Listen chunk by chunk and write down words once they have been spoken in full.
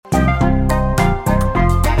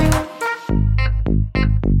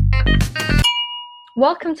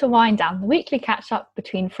Welcome to Wind Down, the weekly catch-up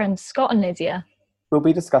between friends Scott and Lydia. We'll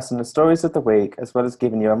be discussing the stories of the week as well as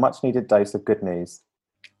giving you a much-needed dose of good news.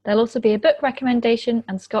 There'll also be a book recommendation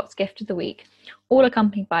and Scott's gift of the week, all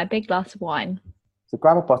accompanied by a big glass of wine. So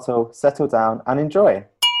grab a bottle, settle down and enjoy.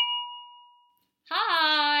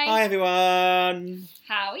 Hi! Hi everyone!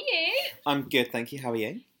 How are you? I'm good, thank you. How are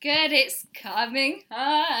you? Good, it's coming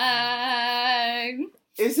home.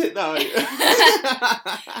 Is it though?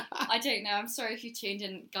 I don't know, I'm sorry if you tuned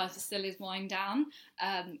in, guys, it still is Wind Down.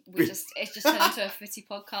 It's just turned into a footy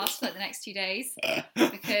podcast for like the next 2 days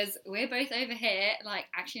because we're both over here, like,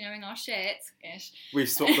 actually knowing our shit. Ish. We've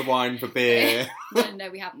swapped the wine for beer. No,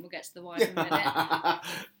 we haven't. We'll get to the wine in a minute.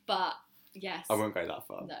 But, yes. I won't go that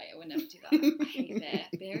far. No, I would never do that. I hate beer.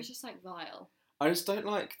 Beer is just, like, vile. I just don't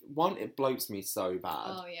like, one, it bloats me so bad.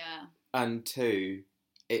 Oh, yeah. And two,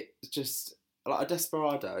 it's just, like a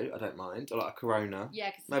Desperado, I don't mind. Or like a Corona.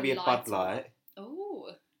 Yeah, because maybe a Bud Light.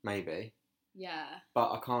 Oh. Maybe. Yeah.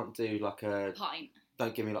 But I can't do like a... Pint.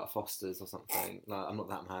 Don't give me like Foster's or something. Like, I'm not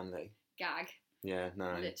that manly. Gag. Yeah,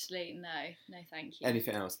 no. Literally, no, thank you.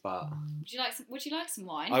 Anything else but... Would you like some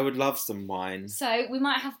wine? I would love some wine. So we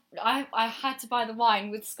might have... I had to buy the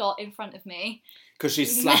wine with Scott in front of me. Because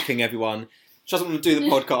she's slacking everyone. She doesn't want to do the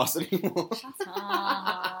podcast anymore. Shut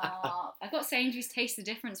up. I got Sainsbury's Taste the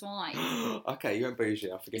Difference wine. Okay, you went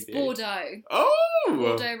bougie, I forgive It's you. Bordeaux. Oh!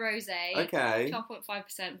 Bordeaux Rosé. Okay.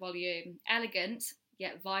 12.5% volume. Elegant,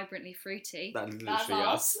 yet vibrantly fruity. That's That's literally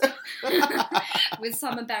us. With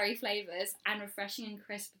summer berry flavours and refreshing and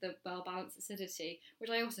crisp with a well-balanced acidity,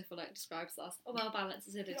 which I also feel like describes us. A well-balanced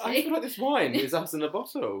acidity. I feel like this wine is us in a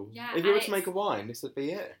bottle. Yeah, if you were and to make a wine, this would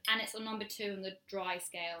be it. And it's on number 2 on the dry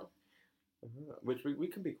scale. Which we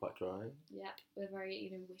can be quite dry. Yep, we're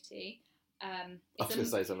very, witty. I was going to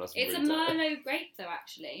say something else. It's a Merlot grape, though,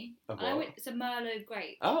 actually. A what? It's a Merlot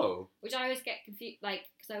grape. Oh. Which I always get confused, like,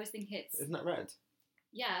 because I always think it's... Isn't that red?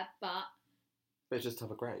 Yeah, but... But it's just type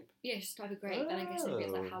of grape. Yeah, it's just type of grape. And I guess maybe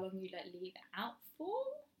it's like Oh. how long you leave it out for?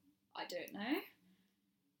 I don't know.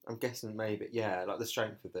 I'm guessing maybe, yeah, like the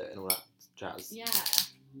strength of it and all that jazz. Yeah.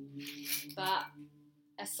 But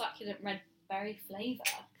a succulent red berry flavour.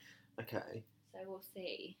 Okay. So we'll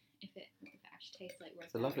see if it actually tastes like red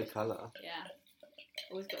It's a lovely berry. colour. Yeah.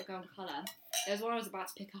 Always got to go on colour. There was one I was about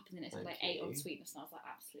to pick up and then it said like Thank 8 on you. sweetness and I was like,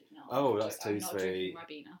 absolutely not. Oh, that's I'm too not sweet.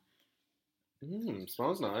 drinking Ribena.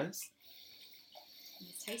 Smells nice.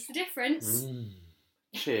 Just taste the difference.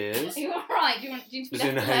 Cheers. Are you alright? Do you need to be Just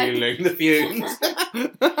left alone? inhaling the fumes.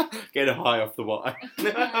 Getting high off the wine.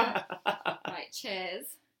 Right, cheers.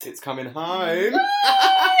 It's coming home.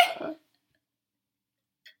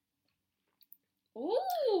 Ooh.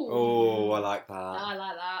 Oh, I like that. I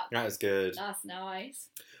like that. That was good. That's nice.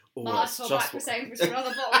 Oh, My that's heart's just back for what- saying for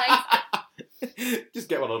another bottle. Just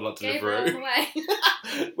get one on like Gave it on the Deliveroo. way.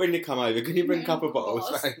 When you come over, can you bring a couple of Of bottles?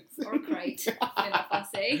 course. Thanks. Or a crate. Feeling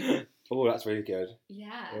fussy. Oh, that's really good.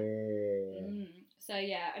 Yeah. Mm. So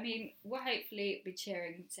yeah, I mean, we'll hopefully be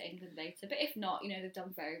cheering to England later. But if not, they've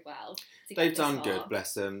done very well. To get They've this done far. good,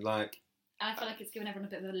 bless them. Like, And I feel like it's given everyone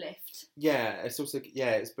a bit of a lift. yeah, it's also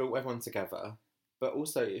it's brought everyone together. But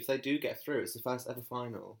also, if they do get through, it's the first ever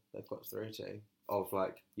final they've got through to of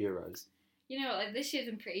like Euros. Like this year's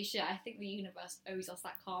been pretty shit. I think the universe owes us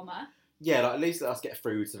that karma. Yeah, like at least let us get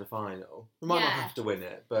through to the final. We might not Yeah. have to win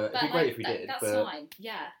it, but it'd be But, great if we did. That's But fine.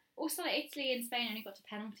 Yeah. Also, like Italy and Spain only got to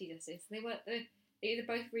penalties this year, so they're either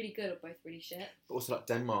both really good or both really shit. But also, like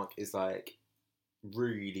Denmark is like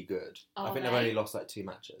really good. I Are think they? they've only lost like 2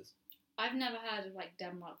 matches. I've never heard of like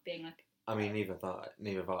Denmark being like. I mean, neither have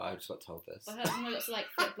I. I just got told this. I heard some lots of like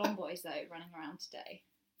fit blonde boys though running around today.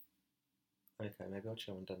 Okay, maybe I'll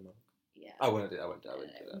chill on Denmark. Yeah. I won't do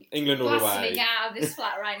that. England all the Blasting way. me out of this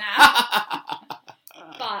flat right now.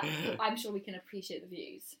 But I'm sure we can appreciate the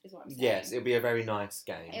views, is what I'm saying. Yes, it'll be a very nice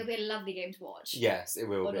game. It'll be a lovely game to watch. Yes, it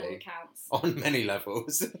will on all be. accounts. On many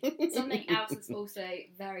levels. Something else that's also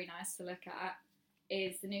very nice to look at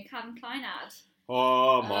is the new Calvin Klein ad.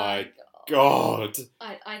 Oh my God.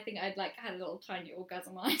 I think I'd like had a little tiny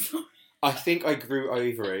orgasm when I saw it. I think I grew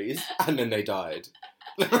ovaries and then they died.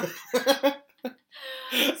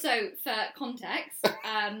 So, for context,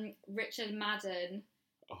 Richard Madden,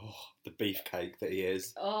 Oh, the beefcake that he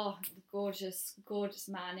is. the gorgeous, gorgeous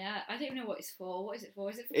man, yeah. I don't even know what it's for. What is it for?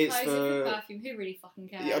 Is it for It's clothes? Is it for- for perfume? Who really fucking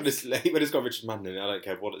cares? Yeah, honestly, when it's got Richard Madden in it, I don't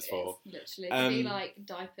care what it's for. Literally. It could be Um, like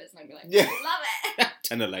diapers and I'd be like, yeah. love it!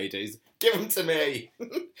 Tenor ladies, give them to me.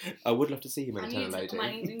 I would love to see him in a tenor lady.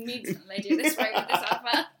 I need a lady at this rate with this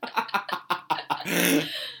advert.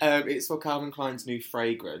 It's for Calvin Klein's new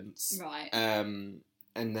fragrance. Right.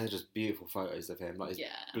 And they're just beautiful photos of him, like his Yeah.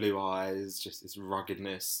 blue eyes, just his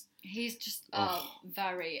ruggedness. He's just a Oh.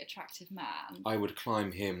 very attractive man. I would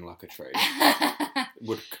climb him like a tree.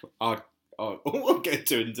 No, I'll get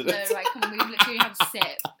too into this. right, come on, we literally have a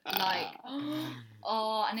sip. Like,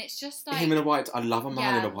 oh, and it's just like... Him in a white... I love a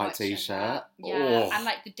man in a white shirt. t-shirt. Yeah, Oh. and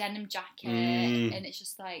like the denim jacket, Mm. and it's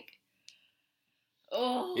just like...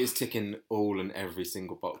 Oh. It's ticking all and every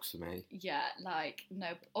single box for me. Yeah, like, no...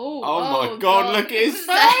 Oh, Oh my god, look at his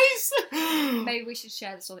face! Maybe we should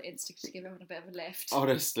share this on Insta to give everyone a bit of a lift.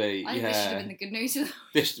 Honestly, I think this should have been the good news.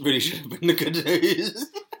 This really should have been the good news.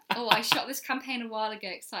 Oh, I shot this campaign a while ago,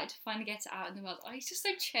 excited to finally get it out in the world. Oh, he's just so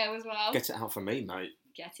chill as well. Get it out for me, mate.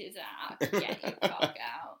 Get it out. Get your cock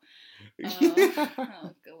out.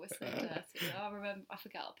 Oh god, we're so dirty. I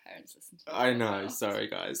forget our parents listen to this. I know, podcast. sorry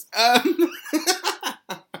guys.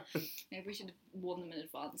 Maybe we should have warned them in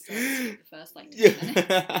advance. So the first like 10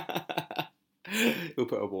 minutes. We'll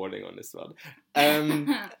put a warning on this one.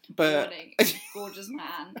 But Warning, gorgeous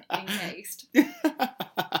man encased.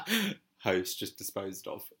 Host just disposed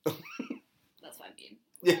of. That's what I mean.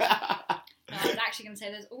 Yeah. No, I was actually going to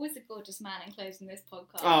say there's always a gorgeous man enclosed in this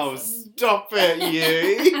podcast. Oh, stop it,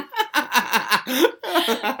 you.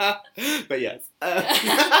 But yes. But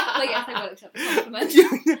yes, I will accept the compliment.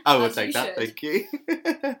 I will As take you that, should. thank you.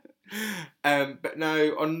 But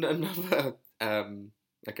no, on another, I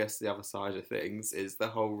guess the other side of things is the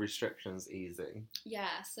whole restrictions easing.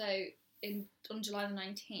 Yeah, so on July the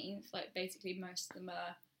 19th, like basically most of them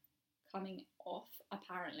are coming off,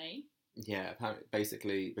 apparently. Yeah, apparently,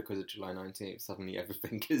 basically because of July 19th, suddenly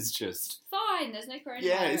everything is just... Fine, there's no coronavirus.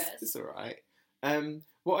 Yeah, it's alright.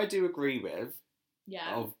 What I do agree with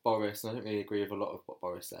Yeah. of Boris, and I don't really agree with a lot of what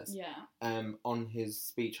Boris says, Yeah. on his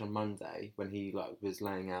speech on Monday, when he was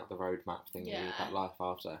laying out the roadmap thingy Yeah. about life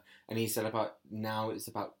after, and he said about now it's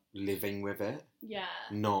about living with it, Yeah.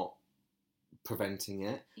 not preventing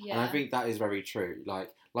it. Yeah. And I think that is very true.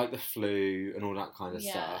 Like the flu and all that kind of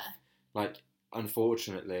Yeah. stuff. Like,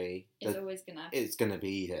 unfortunately, It's always gonna. it's going to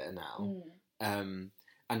be here now.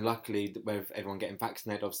 And luckily, with everyone getting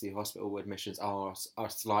vaccinated, obviously hospital admissions are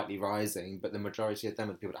slightly rising, but the majority of them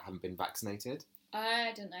are the people that haven't been vaccinated.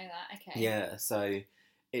 I didn't know that. Okay. Yeah, so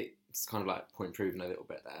it's kind of like point proven a little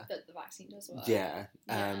bit there. But the vaccine does work. Yeah.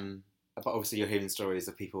 Yeah. But obviously you're hearing stories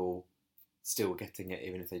of people still getting it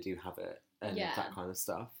even if they do have it and Yeah. that kind of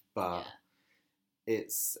stuff. But Yeah.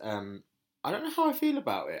 it's I don't know how I feel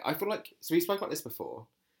about it. I feel like, so we spoke about this before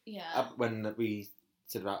Yeah. when we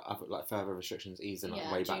said about like further restrictions easing like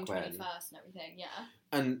Yeah, way June back when. 21st and everything.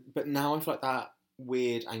 Yeah. But now I feel like that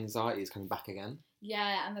weird anxiety is coming back again.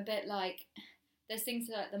 Yeah, I'm a bit like. There's things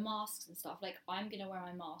like the masks and stuff. Like, I'm gonna wear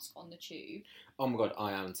my mask on the tube. Oh my god,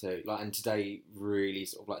 I am too. Like, and today really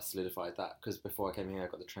sort of like solidified that because before I came here, I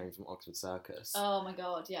got the train from Oxford Circus. Oh my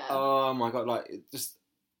god, yeah. Oh my god, like it just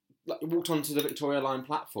like walked onto the Victoria Line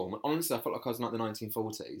platform, and honestly, I felt like I was in like the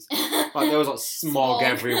 1940s. Like there was like smog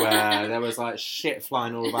everywhere. There was like shit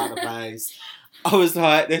flying all about the place. I was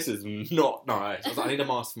like, this is not nice. I was like, I need a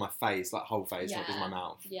mask for my face, like whole face, not just my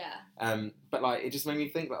mouth. Yeah. But like it just made me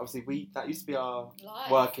think like obviously that used to be our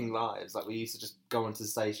Life. working lives. Like we used to just go onto the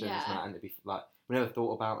stations Yeah. and it'd be like we never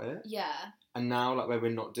thought about it. Yeah. And now like where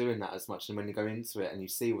we're not doing that as much, and when you go into it and you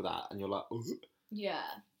see all that and you're like, ooh, Yeah.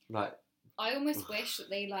 like I almost wish that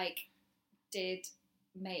they like did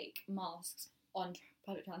make masks on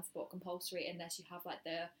public transport compulsory unless you have like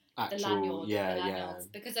the actual lanyard, yeah, the yeah. lanyards,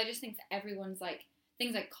 because I just think for everyone's like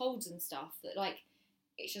things like colds and stuff that like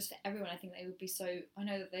it's just for everyone. I think they would be so. I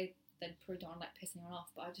know that they'd probably don't like pissing anyone off,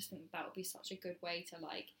 but I just think that would be such a good way to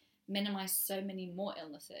like minimize so many more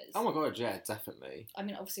illnesses. Oh my god, yeah, definitely. I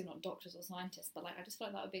mean, obviously not doctors or scientists, but like I just feel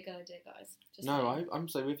like that would be a good idea, guys. Just No, saying. I'm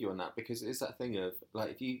so with you on that because it's that thing of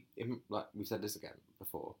like if like we've said this again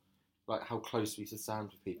before, like how close we used to stand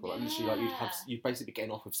with people. Like literally, like you'd basically be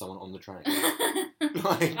getting off with someone on the train.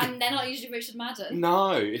 Like, and they're not usually Richard Madden.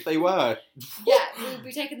 no, if they were, Yeah, we'll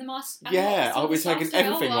be taking the mask. And yeah, all I'll be the stuff taking straight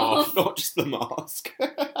everything off, not just the mask.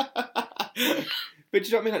 But do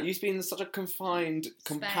you know what I mean? Like, you used to be in such a confined,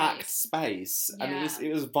 compact space, and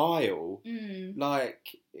it was vile. Mm.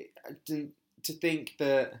 Like, to think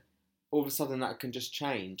that all of a sudden that can just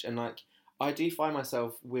change, and like, I do find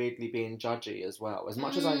myself weirdly being judgy as well. As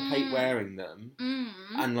much as I hate wearing them,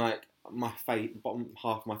 and like my face, bottom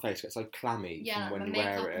half of my face gets so clammy from when my you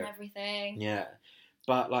makeup wear it. and everything. Yeah,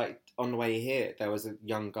 but like on the way here, there was a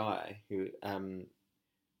young guy who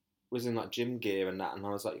was in like gym gear and that, and I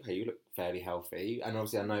was like, okay, you look fairly healthy, and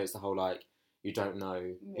obviously I know it's the whole like you don't know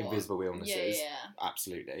invisible illnesses,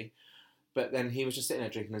 absolutely. But then he was just sitting there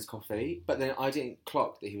drinking his coffee, but then I didn't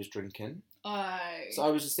clock that he was drinking. Oh. So I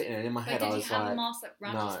was just sitting there, and in my But head did I he was have like, a mask like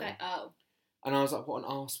round his no. face? Oh. And I was like, what an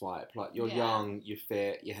arse wipe. Like, you're Yeah. young, you're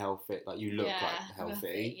fit, you're healthy, like, you look like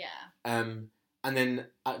healthy. Yeah. And then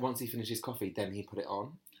once he finished his coffee, then he put it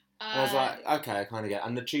on. And I was like, okay, I kind of get it.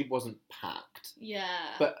 And the tube wasn't packed. Yeah.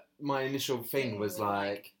 But my initial thing was would,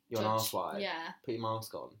 like, you're an judge- arsewipe. Yeah. Put your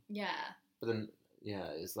mask on. Yeah. But then, yeah,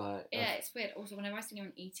 it's like... Yeah, it's weird. Also, whenever I see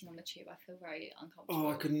anyone eating on the tube, I feel very uncomfortable.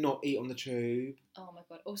 Oh, I could not eat on the tube. Oh my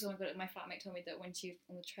god. Also, my flatmate told me that when she was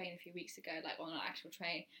on the train a few weeks ago, like on an actual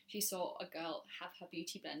train, she saw a girl have her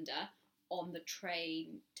beauty blender on the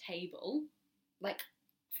train table, like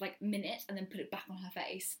for like a minute, and then put it back on her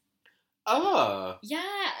face. Oh.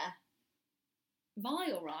 Yeah.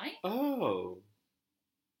 Vile, right? Oh.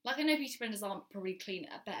 Like, I know beauty blenders aren't probably clean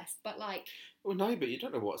at best, but like... Well, no, but you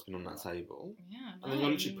don't know what's been on that table. Yeah, And then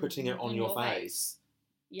you're literally putting it on your face.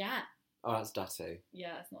 Yeah. Oh, that's dirty.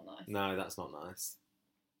 Yeah, it's not nice. No, that's not nice.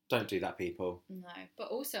 Don't do that, people. No. But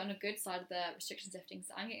also, on a good side of the restrictions lifting,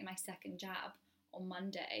 so I'm getting my second jab on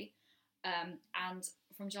Monday. And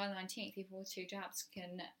from July the 19th, people with 2 jabs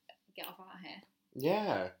can get off out of here.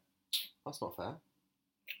 Yeah. That's not fair.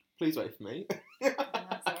 Please wait for me. And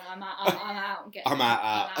that's all right. I'm out. I'm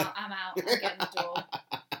out. I'm getting the door.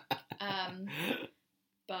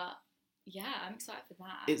 But yeah, I'm excited for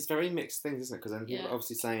that. It's very mixed things, isn't it? Because then people are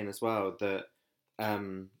obviously saying as well that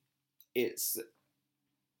it's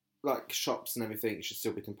like shops and everything should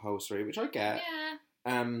still be compulsory, which I get. Yeah.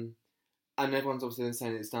 And everyone's obviously then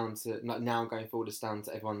saying it's down to, like, now going forward, it's down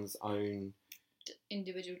to everyone's own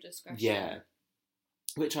individual discretion. Yeah.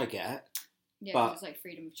 Which I get. Yeah, but, because it's like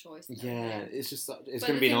freedom of choice. And yeah, everything. it's just, it's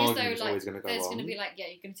going to be an argument that's like, always going to go on. There's going to be like, yeah,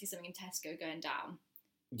 you're going to see something in Tesco going down.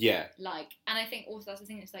 Yeah. Like, and I think also that's the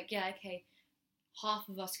thing, it's like, yeah, okay, half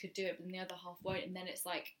of us could do it, but then the other half won't, and then it's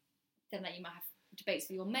like, then like you might have debates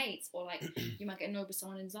with your mates, or like you might get annoyed with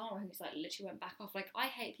someone in Zara who's like literally went back off. Like, I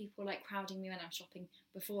hate people like crowding me when I'm shopping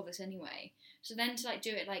before this anyway. So then to like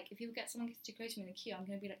do it, like if people get someone gets too close to me in the queue, I'm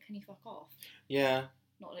going to be like, can you fuck off? Yeah.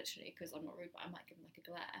 Not literally, because I'm not rude, but I might give them like a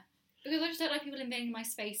glare. Because I just don't like people invading my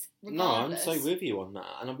space No, regardless. I'm so with you on that.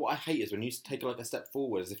 And what I hate is when you take like a step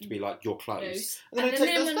forward as if to be like, you're close. And then And I then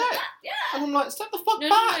take that they're step. like, yeah. And I'm like, step the fuck No,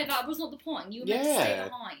 back. no, that was not the point. You were meant to stay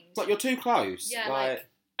behind. Like, you're too close. Yeah, like,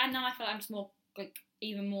 and now I feel like I'm just more, like,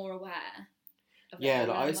 even more aware of it. Yeah,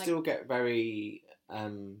 like, I still get very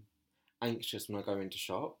anxious when I go into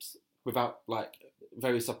shops without, like,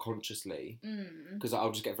 very subconsciously. Because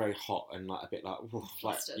I'll just get very hot and, like, a bit like,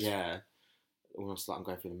 like, yeah. Almost like I'm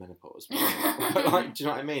going through the menopause. But, like, do you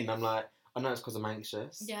know what I mean? I'm like, I know it's because I'm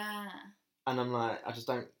anxious. Yeah. And I'm like, I just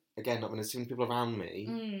don't, again, not when there's too many people around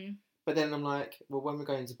me. But then I'm like, well, when we're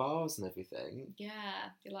going to bars and everything. Yeah.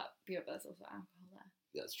 You're like, yeah, but there's also alcohol there.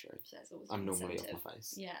 That's true. So there's always I'm an normally incentive. off my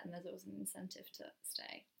face. Yeah, and there's always an incentive to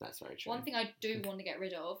stay. That's very true. One thing I do want to get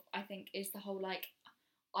rid of, I think, is the whole, like,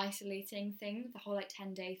 isolating thing, the whole, like,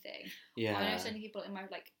 10-day thing. Yeah. I know so many people in my,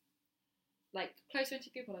 like closer into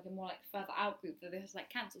people, like a more like further out group, that there's like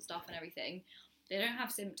cancel stuff and everything. They don't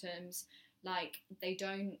have symptoms, like they've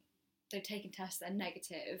taken tests, they're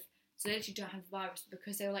negative, so they actually don't have the virus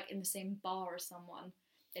because they were like in the same bar as someone.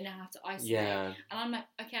 They now have to isolate. Yeah. And I'm like,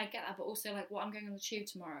 okay, I get that, but also like, what, I'm going on the tube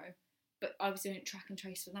tomorrow, but I was doing track and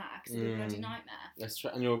trace for that because it's a bloody nightmare. That's true,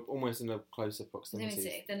 and you're almost in a closer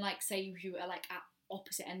proximity. Then like say you are like at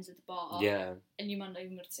opposite ends of the bar, yeah, and you might not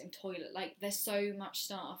even go to the same toilet. Like, there's so much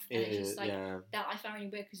stuff, and it's just like that I found really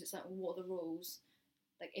weird because it's like, well, what are the rules?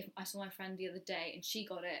 Like, if I saw my friend the other day and she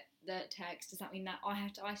got it, the text, does that mean that I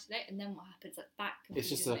have to isolate? And then what happens? Like, that it's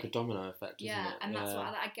just like a domino effect. Isn't it? And that's what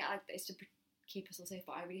I get. Like, it's to keep us all safe,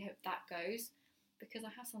 but I really hope that goes because I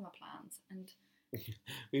have summer plans and.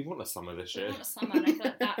 We want a summer this year. We want a summer, and I feel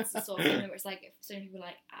like that's the sort of thing where it's like if so many people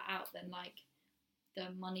like are out, then like the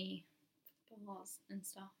money. Bars and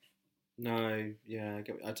stuff. No, yeah,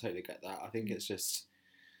 I totally get that. I think it's just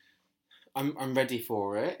I'm ready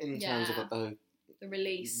for it in terms of like the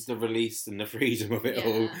release and the freedom of it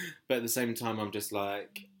all. But at the same time, I'm just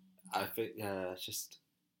like, I think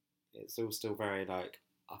it's all still very like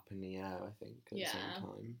up in the air. I think at the same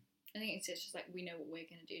time. I think it's just like we know what we're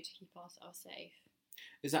going to do to keep ourselves safe.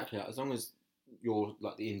 Exactly. Like, as long as you're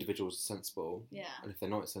like the individual's sensible. Yeah. And if they're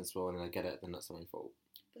not sensible and they get it, then that's their own fault.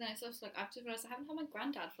 But then it's also like, I've just realised I haven't had my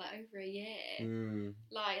granddad for like over a year.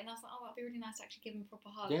 Like, and I was like, oh, that'd be really nice to actually give him a proper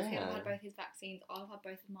hug. Yeah. He'll have had both his vaccines, I'll have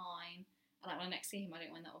both of mine. And like when I next see him, I don't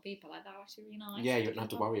know when that will be, but like that would actually be really nice. Yeah, you don't have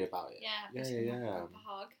to worry about it. Yeah, yeah. A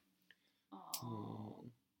hug.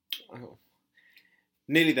 Oh.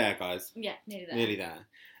 Nearly there, guys. Yeah, nearly there. Nearly there.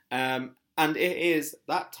 And it is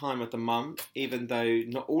that time of the month, even though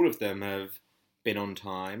not all of them have been on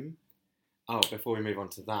time. Oh, before we move on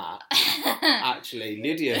to that, actually,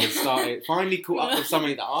 Lydia has finally caught up with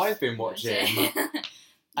something that I've been watching,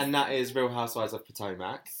 and that is Real Housewives of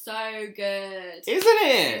Potomac. So good. Isn't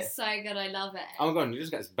it? It's so good, I love it. Oh my god, it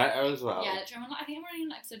just gets better as well. Yeah, I think I'm only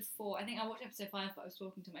on episode 4. I think I watched episode 5, but I was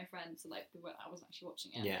talking to my friends, so like I wasn't actually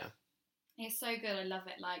watching it. Yeah. It's so good, I love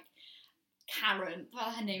it. Like Karen,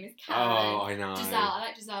 her name is Karen. Oh, I know. Giselle, I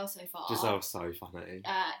like Giselle so far. Giselle's so funny.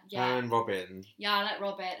 Yeah. Her and Robin. Yeah, I like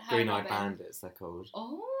Robin. Green-eyed bandits, they're called.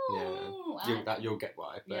 Oh. Yeah. You'll get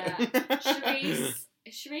why. But... Yeah. Charisse.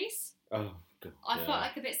 Is Charisse? Oh god. I felt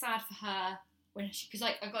like a bit sad for her when because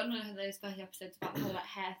like I got another of those first episodes about the whole like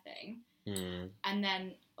hair thing, and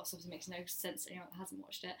then obviously makes no sense to anyone that hasn't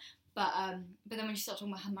watched it. But then when she started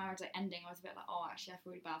talking about her marriage like ending, I was a bit like, oh, actually, I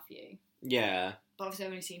feel really bad for you. Yeah. But obviously,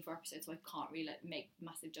 I've only seen 4 episodes, so I can't really like make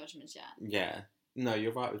massive judgments yet. Yeah. No,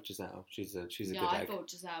 you're right with Giselle. She's a good egg. Yeah, I thought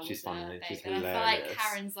Giselle was funny. a babe. She's and hilarious. I feel like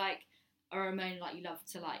Karen's like a Ramona, like you love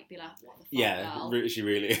to like be like, what the fuck, Yeah, girl? she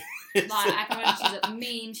really Like is. I can imagine she's the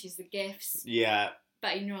meme, she's the gifts. Yeah.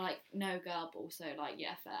 But you're like, no girl, but also like,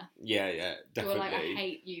 yeah, fair. Yeah, definitely. You're like, I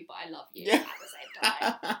hate you, but I love you Yeah. at the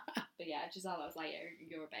same time. But yeah, Giselle, I was like, yeah,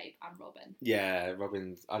 you're a babe. I'm Robin. Yeah,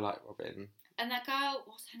 I like Robin. And that girl,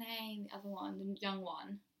 what's her name? The other one, the young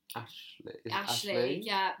one. Ashley. Is it Ashley.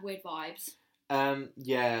 Yeah, weird vibes.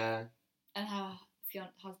 Yeah. And her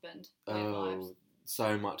husband. Weird vibes.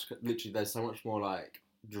 So much. Literally, there's so much more like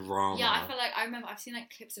drama. Yeah, I feel like I remember I've seen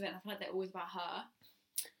like clips of it, and I feel like they're always about her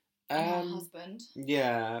and her husband.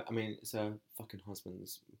 Yeah, I mean, it's her fucking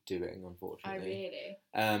husband's doing, unfortunately. Oh really?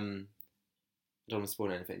 I don't want to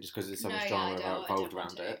spoil anything just because there's so No, much yeah, drama I don't involved want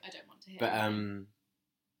around it. I don't want to hear. But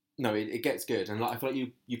no, it gets good, and like I feel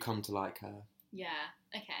like you come to like her. Yeah.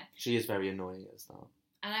 Okay. She is very annoying at the start.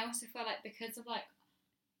 And I also feel like because of like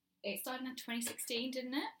it started in 2016,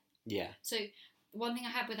 didn't it? Yeah. So one thing I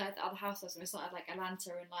had with like, the other households, and it started like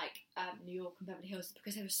Atlanta and like New York and Beverly Hills,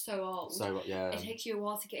 because they were so old. So yeah. It takes you a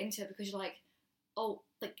while to get into it because you're like, oh,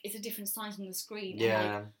 like it's a different size on the screen. Yeah.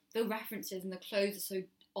 And, like, the references and the clothes are so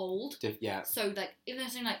old. Yeah. So like even though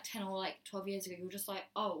it's only like 10 or like 12 years ago, you're just like,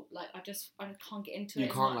 oh, like I can't get into You it.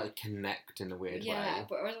 You can't like connect in a weird way. Yeah,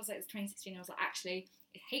 but whereas I was like, it's 2016, I was like, actually,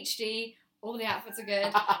 it's HD. All the outfits are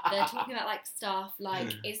good. They're talking about like stuff.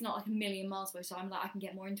 Like it's not like a million miles away. So I'm like, I can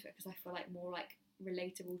get more into it because I feel like more like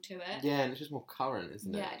relatable to it. Yeah, and it's just more current,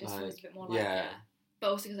 isn't it? Yeah, it just like, feels a bit more like yeah. But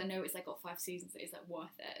also because I know it's like got 5 seasons, it's like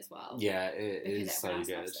worth it as well. Yeah, it Because is so everyone else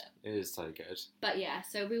good. loves It is so good. But yeah,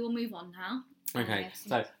 so we will move on now. Okay, Yes.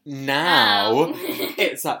 so now Ow.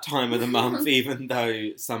 it's that time of the month, even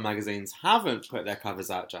though some magazines haven't put their covers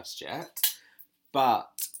out just yet. But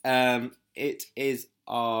it is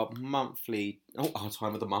our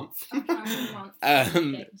time of the month.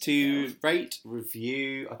 To rate,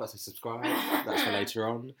 review, I thought to subscribe, that's for later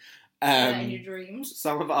on. In your dreams.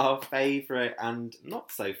 Some of our favourite and not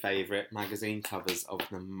so favourite magazine covers of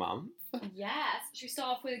the month. Yes. Should we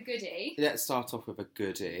start off with a goodie? Let's start off with a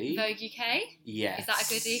goodie. Vogue UK? Yes. Is that a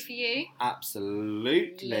goodie for you?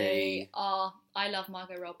 Absolutely. Oh, I love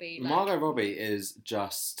Margot Robbie. Like, Margot Robbie is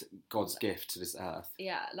just God's gift to this earth.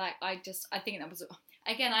 Yeah, like I think that was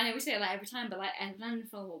again. I know we say it like every time, but like Ed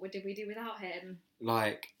Landfall, what did we do without him?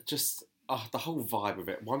 Like just the whole vibe of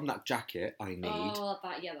it. One, that jacket I need. Oh,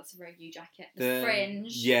 that's a very you jacket. The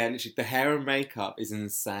fringe. Yeah, literally the hair and makeup is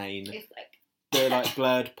insane. It's like the like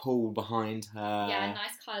blurred pool behind her. Yeah,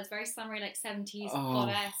 nice colours, very summery, like 70s Oh,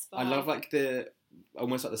 goddess. I love like the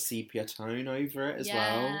almost like the sepia tone over it as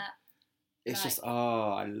well. It's like- just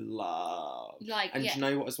I love. Like, And yeah. do you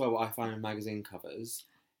know what as well? What I find in magazine covers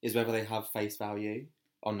is whether they have face value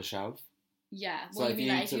on the shelf. Yeah, So well, if you mean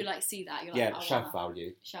you like if took- you like see that, you're like, Yeah, I shelf wanna-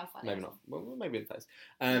 value. Shelf value. Maybe not. Well, maybe in the face.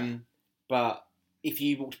 But if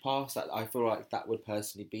you walked past that, I feel like that would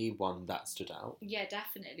personally be one that stood out. Yeah,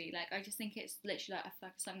 definitely. Like, I just think it's literally like, I feel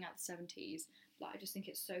like something out of the 70s. Like, I just think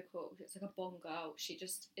it's so cool. It's like a Bond girl. She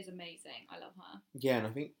just is amazing. I love her. Yeah, and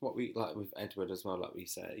I think what we like with Edward as well, like we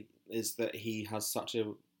say, is that he has such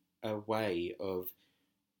a way of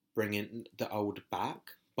bringing the old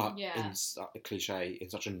back, but in a cliche, in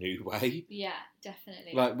such a new way. Yeah,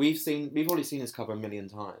 definitely. Like we've already seen this cover a million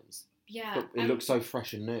times. Yeah. But it looks so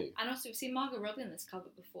fresh and new. And also, we've seen Margot Robbie in this cover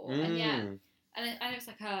before. And yeah, and I know it's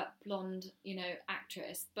like a blonde,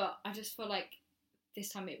 actress, but I just feel like this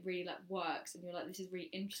time it really like works, and you're like, this is really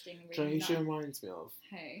interesting. And Do you know really who she reminds me of?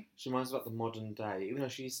 Who? She reminds me of like the modern day, even though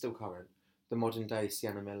she's still current, the modern day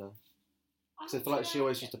Sienna Miller. So I feel like she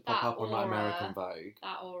always used to pop up on like American Vogue.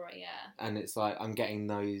 That aura, yeah. And it's like, I'm getting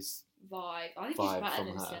those vibe. I think she's vibe better from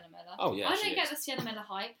than her. Sienna Miller. Oh, yeah, I she don't get is. the Sienna Miller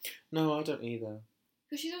hype. No, I don't either.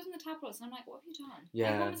 Because she was in the tabloids, and I'm like, what have you done?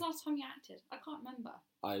 Yeah. Like, when was the last time you acted? I can't remember.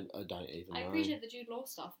 I don't even know. I appreciate the Jude Law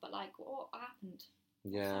stuff, but like, what happened?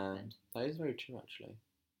 Yeah, happened? that is very true, actually.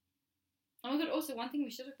 Oh my god, also, one thing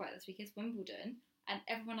we should talk about this week is Wimbledon, and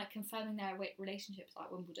everyone like confirming their relationships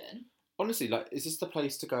at Wimbledon. Honestly, like, is this the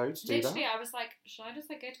place to go to do Literally, that? I was like, should I just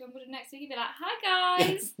like go to Wimbledon next week and be like, hi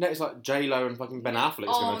guys? Next, like J-Lo and fucking Ben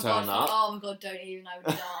Affleck's going to turn up. Oh my god, don't even, I would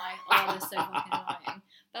die. Oh, they're so fucking annoying.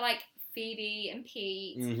 They're like Phoebe and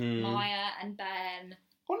Pete, Mhm. Maya and Ben. That's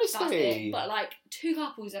Honestly. it. But like, two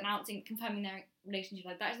couples confirming their relationship,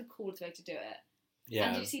 like, that is the coolest way to do it. Yeah.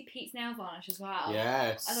 And did you see Pete's nail varnish as well?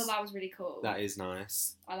 Yes. I thought that was really cool. That is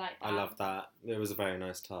nice. I like that. I love that. It was a very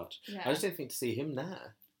nice touch. Yeah. I just didn't think to see him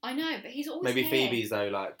there. I know, but he's always Maybe here. Phoebe's though,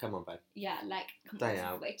 like, come on, babe. Yeah, like, come Day on,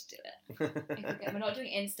 out. way to do it. We're not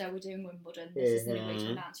doing Insta, we're doing Wimbledon. This is the new way to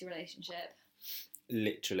Mhm. announce your relationship.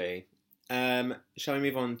 Literally. Shall we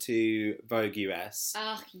move on to Vogue US?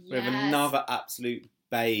 Ah, yes. We have another absolute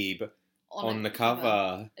babe on the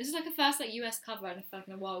cover. This is like the first like US cover and I feel like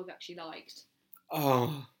in a while we've actually liked.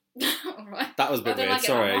 Oh, Alright. that was a bit I don't weird. like it that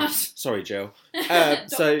Sorry. much. Sorry, Jill.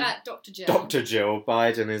 Dr. Jill. Dr. Jill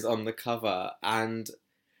Biden is on the cover, and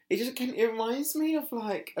it reminds me of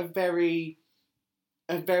like a very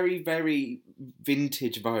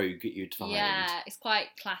vintage Vogue you'd find. Yeah, it's quite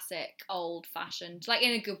classic, old fashioned, like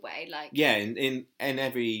in a good way. Like Yeah, in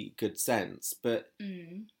every good sense, but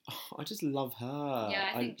mm. I just love her. Yeah,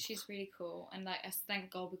 I think she's really cool, and like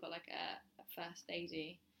thank God we got like a first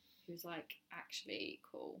lady who's like actually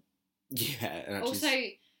cool. Yeah, and Also,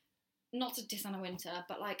 not to diss Anna Winter,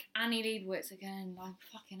 but like Annie Leibovitz again, like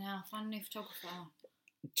fucking hell, find a new photographer.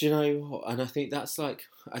 do you know what? And I think that's like,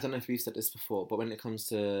 I don't know if you've said this before, but when it comes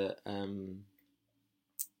to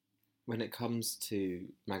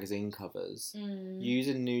magazine covers,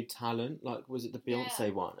 using new talent, like was it the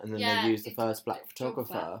Beyonce one, and then they used the first black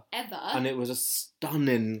photographer ever, and it was a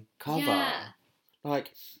stunning cover. Yeah.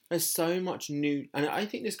 Like, there's so much new, and I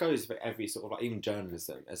think this goes for every sort of, like, even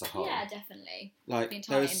journalism as a whole. Yeah, definitely. Like, The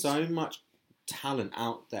entire there is so industry. much talent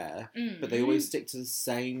out there, but they always stick to the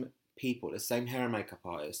same people, the same hair and makeup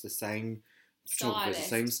artists, the same photographers, the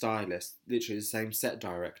same stylists, literally the same set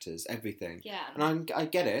directors, everything. Yeah. And I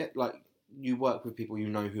get it, like, you work with people you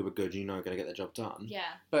know who are good, you know are going to get the job done.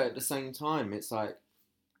 Yeah. But at the same time, it's like,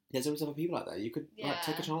 there's always other people out there. You could like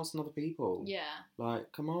take a chance on other people. Yeah.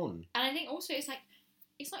 Like, come on. And I think also it's like,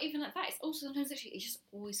 it's not even like that. It's also sometimes literally, it's just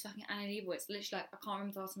always fucking Annie Leibovitz. Literally, like, I can't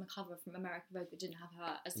remember the last time a cover from American Vogue that didn't have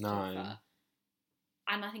her as a photographer.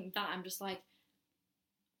 And I think that I'm just like,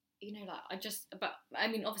 you know, like, but I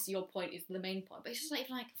mean, obviously your point is the main point, but it's just like,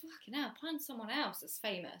 even like, fucking hell, find someone else that's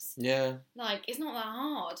famous. Yeah. Like, it's not that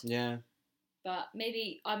hard. Yeah. But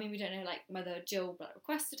maybe, I mean, we don't know, like, whether Jill like,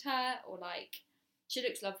 requested her or, like, she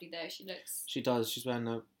looks lovely, though. She does. She's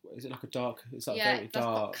wearing is it like a dark, it's like yeah, very that's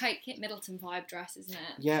dark. got Kate Middleton vibe dress, isn't it?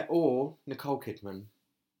 Yeah, or Nicole Kidman.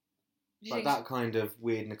 Do you Like think that kind of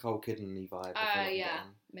weird Nicole Kidman-y vibe. yeah.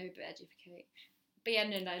 Maybe a bit edgy for Kate. But yeah,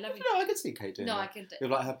 no, lovely. No, I could see Kate doing No, that. I could.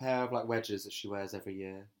 With like her pair of like wedges that she wears every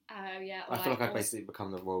year. Oh, yeah. I feel like I've basically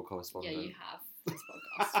become the royal correspondent. Yeah, you have. This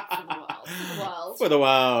podcast for the world. For the world. For the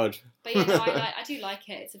world. But yeah, no, I do like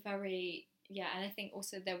it. It's a very, yeah, and I think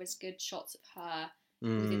also there was good shots of her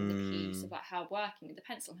within the piece about her working with the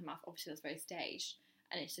pencil in her mouth. Obviously, that's very staged,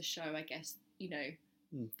 and it's to show, I guess, you know,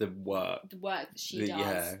 the work that she does.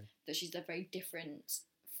 Yeah. That she's a very different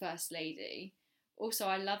first lady. Also,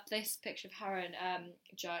 I love this picture of her and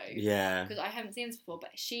Joe. Yeah. Because I haven't seen this before, but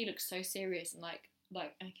she looks so serious and like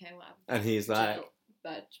okay, whatever. And he's like, Jill.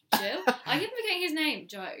 But Jill, I keep forgetting his name,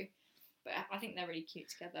 Joe. But I think they're really cute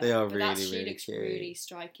together. They are but really, she really looks cute. really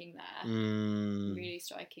striking there. Really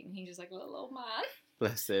striking. He's just like a little old man.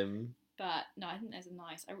 Bless him. But no, I think there's a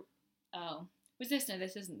nice. Was this? No,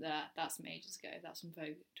 this isn't that. That's from ages ago. That's from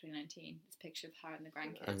Vogue 2019. This picture of her and the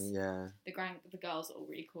grandkids. Yeah. The girls are all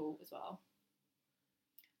really cool as well.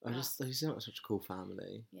 They seem like such a cool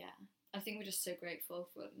family. Yeah, I think we're just so grateful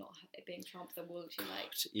for not it being Trump that we'll actually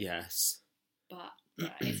like. Yes. But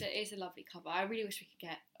yeah, it's a lovely cover. I really wish we could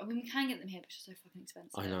get. I mean, we can get them here, but it's just so fucking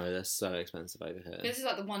expensive. I know, they're so expensive over here. This is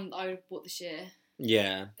like the one that I would have bought this year.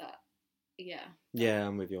 Yeah. Yeah. Yeah,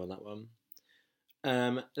 I'm with you on that one.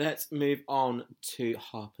 Let's move on to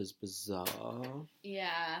Harper's Bazaar.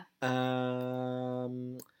 Yeah. I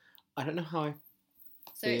don't know how I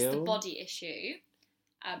So it's the body issue.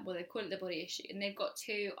 Well, they call it the body issue, and they've got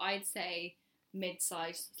two, I'd say,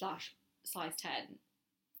 mid-size / size 10.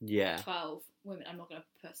 Yeah. 12 women. I'm not going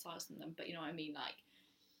to put size on them, but you know what I mean. Like,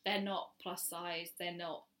 they're not plus size. They're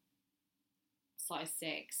not size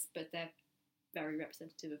 6, but they're very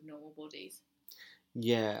representative of normal bodies.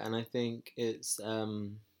 Yeah, and I think it's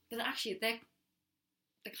But actually, they're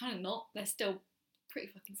kind of not. They're still pretty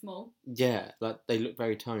fucking small. yeah, like they look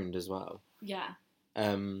very toned as well. Yeah.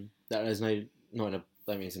 That there's no, not in a, I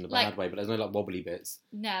don't mean it's in a Like- bad way, but there's no like wobbly bits.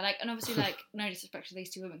 No, like, and obviously, like, no disrespect to these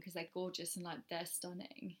two women because they're gorgeous and like they're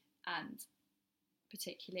stunning, and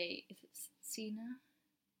particularly is it Sina,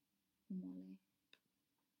 Molly,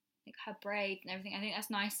 like her braid and everything. I think that's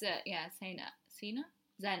nice. That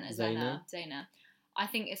Zena. I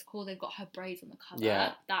think it's cool. They've got her braids on the cover.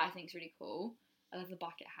 Yeah. That I think is really cool. I love the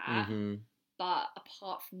bucket hat. Hmm. But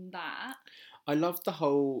apart from that, I love the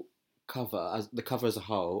whole cover, as the cover as a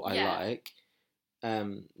whole. I Yeah. like,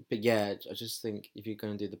 but yeah, I just think if you're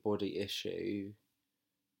going to do the body issue,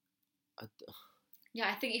 yeah,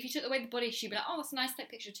 I think if you took away the body issue, you'd be like, oh, that's a nice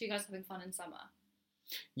picture of two guys having fun in summer.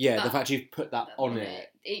 yeah, the But- fact you've put that on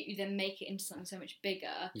it, You then make it into something so much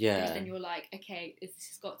bigger. Yeah. Because then you're like, okay, this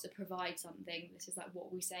has got to provide something. This is like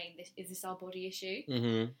what we're saying. Is this our body issue?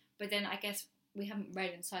 hmm But then I guess we haven't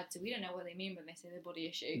read inside, so we don't know what they mean when they say the body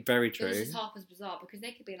issue. very But true. this is half as bizarre because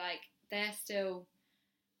they could be like, they're still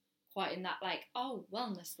quite in that like, oh,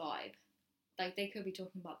 wellness vibe. Like they could be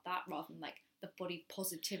talking about that rather than like the body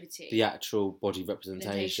positivity. The actual body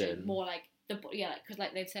representation. More like because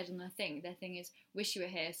like they've said on their thing is wish you were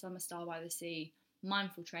here, summer style by the sea,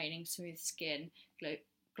 mindful training, smooth skin,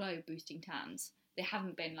 glow boosting tans. They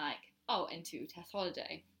haven't been like, oh, into test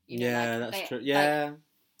holiday. Yeah, that's true. Yeah.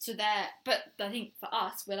 So but I think for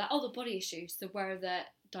us, we're like, oh, the body issues. So where are the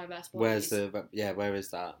diverse bodies? Where is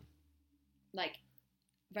that? Like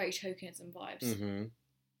very tokenism vibes. Mm-hmm. And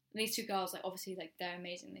these two girls, like obviously, like they're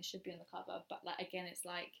amazing. They should be on the cover, but like again, it's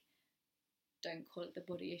like, don't call it the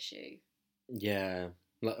body issue. Yeah,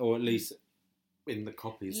 like, or at least in the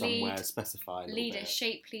copy somewhere Lead- specified. Lead a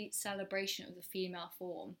shapely celebration of the female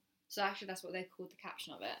form. So actually, that's what they called the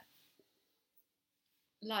caption of it.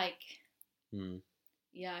 Like,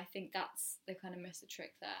 yeah, I think they kind of missed the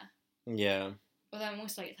trick there. Yeah. Although I'm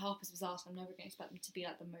also like, it's Harper's Bazaar, so I'm never going to expect them to be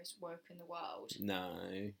like the most woke in the world. No.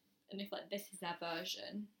 And if like this is their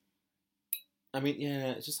version, I mean,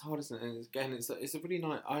 yeah, it's just hard, isn't it? And again, it's a really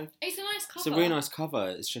nice. it's a nice cover. It's a really nice cover.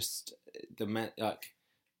 It's just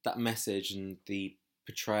that message and the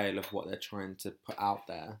portrayal of what they're trying to put out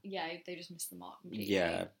there. Yeah, they just missed the mark completely.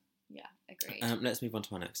 Yeah. Yeah, agreed. Let's move on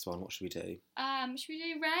to our next one. What should we do? Should we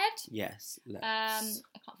do red? Yes, let's.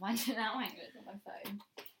 I can't find it now. Hang on, it's on my phone.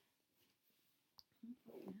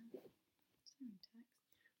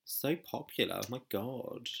 So popular. Oh my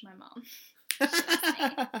god. My mum.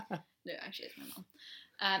 No, actually, it's my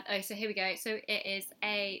mum. So here we go. So it's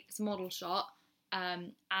a model shot,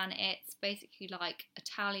 and it's basically like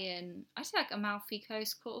Italian. I say like Amalfi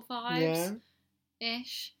Coast sort of vibes,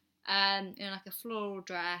 ish. Like a floral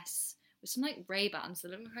dress with some like Ray-Bans.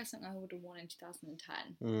 That look like something I would have worn in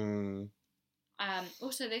 2010.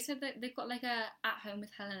 Also, they said that they've got like a At Home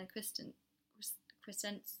with Helena Christensen.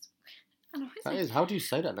 That is. How do you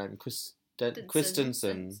say that name?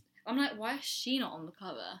 Christensen. I'm like, why is she not on the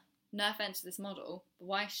cover? No offense to this model, but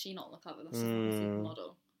why is she not on the cover? That's just a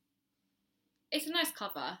model. It's a nice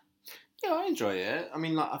cover. Yeah, I enjoy it. I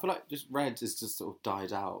mean, like, I feel like just red has just sort of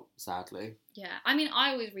died out, sadly. Yeah, I mean,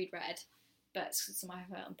 I always read red, but it's my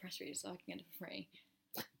own press reader, so I can get it for free.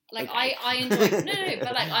 Like, Okay. I enjoy... No,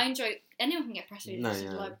 but like, I enjoy... Anyone can get press readers, No, just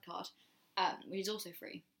yeah. a library card, which is also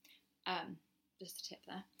free. Just a tip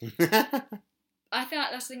there. I feel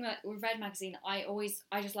like that's the thing that with Red Magazine, I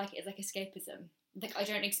just like it as like escapism. Like, I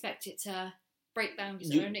don't expect it to break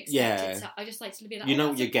boundaries. I don't expect it to... I just like to be like, You know oh,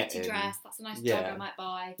 what that's a you're pretty getting. dress, that's a nice Yeah. job I might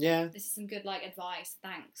buy. Yeah. This is some good, like, advice,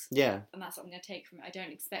 thanks. Yeah. And that's what I'm going to take from it. I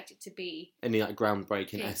don't expect it to be... Any like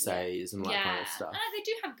groundbreaking Yeah. essays and all that kind of stuff. And they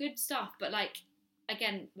do have good stuff, but like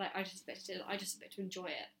again, like I just expect to enjoy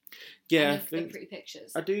it. Yeah, And the pretty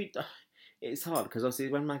pictures. I do. It's hard because obviously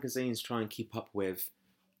when magazines try and keep up with,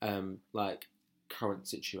 like current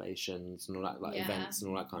situations and all that, like Yeah. events and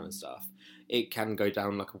all that kind of stuff, it can go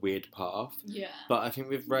down like a weird path. Yeah. But I think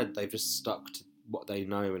with Red, they've just stuck to what they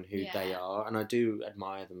know and who they Yeah. are, and I do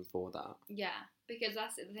admire them for that. Yeah, because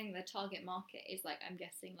that's the thing. The target market is like I'm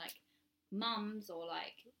guessing like mums or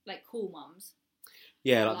like cool mums.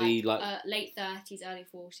 Yeah, like the late 30s, early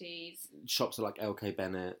 40s. shops are like LK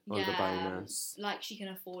Bennett, Oliver Bonus. Like she can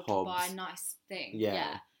afford Hobbs. to buy a nice thing.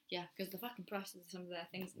 Yeah. Yeah, because the fucking prices of some of their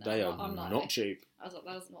things. They are I'm like, not cheap. I was like,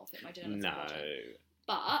 that does not fit my journalism No. budget.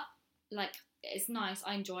 But like, it's nice.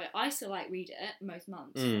 I enjoy it. I still like read it most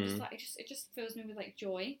months. I'm just like it just fills me with like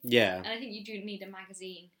joy. Yeah. And I think you do need a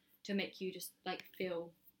magazine to make you just like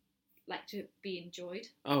feel like to be enjoyed.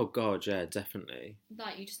 Oh god, yeah, definitely.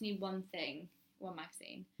 Like you just need one thing, one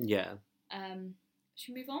magazine. Yeah.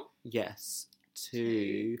 Should we move on? Yes.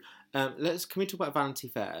 to. Can we talk about Vanity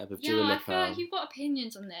Fair with Dua Yeah, I Lipa? feel like you've got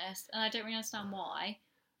opinions on this, and I don't really understand why.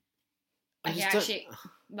 I Okay, just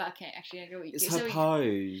don't- actually, I get what you It's do. her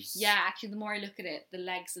pose. Yeah, actually, the more I look at it, the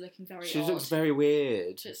legs are looking very She odd. looks very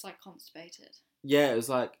weird. Just like constipated. Yeah, it was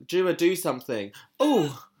like, Dua, do something.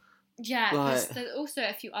 Oh! Yeah, Like- there's also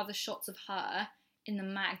a few other shots of her in the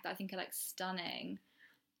mag that I think are like stunning.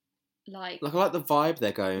 Like Like, I like the vibe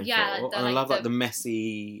they're going Yeah, for. like the- and I like love, like, the the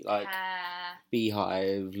messy, like, hair.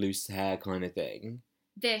 beehive, loose hair kind of thing.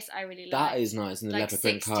 This I really like. That is nice. And the Like leopard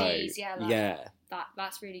print coat. 60s, yeah, like- yeah.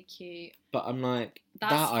 That's really cute. But I'm like,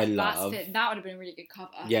 That's, that I love. That would have been a really good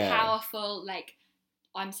cover. Yeah. Powerful, like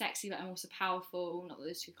I'm sexy, but I'm also powerful. Not that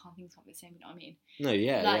those two things can't be the same. You know what I mean? No,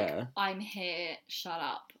 yeah, Like yeah. I'm here. Shut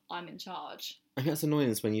up. I'm in charge. I think that's annoying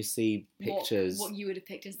is when you see pictures. What you would have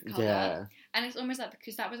picked as the cover. yeah. And it's almost like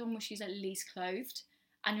because that was one where she's like least clothed,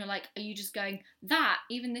 and you're like, are you just going that?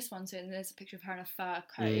 Even this one, so there's a picture of her in a fur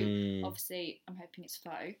coat. Mm. Obviously, I'm hoping it's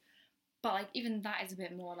faux, but like even that is a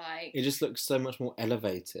bit more like It just looks so much more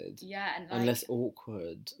elevated yeah, and like, and less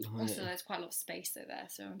awkward. Like- also there's quite a lot of space though there.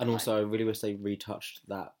 So and also, I really wish they retouched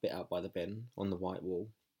that bit out by the bin on the white wall.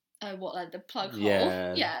 oh, what like the plug hole?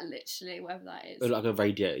 Yeah. Yeah, literally whatever that is. It looked like a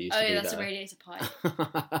radiator used to Oh, be yeah, that's there. a radiator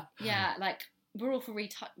pipe. Yeah, like we're all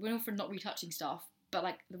for not retouching stuff, but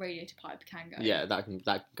like the radiator pipe can go. Yeah, that can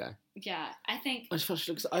go. Yeah, I think. I just feel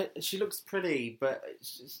she looks pretty, but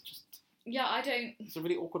it's just Yeah, I don't. it's a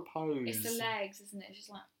really awkward pose. It's the legs, isn't it? It's just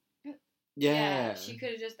like. Yeah. She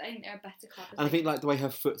could have just. I think there are better covers. And I think like the way her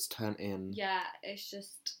foot's turned in. Yeah, it's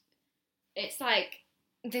just. It's like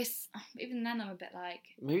this. Even then, I'm a bit like.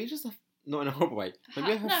 Maybe just not in a horrible way.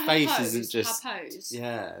 Maybe her no, face pose, isn't just. her pose.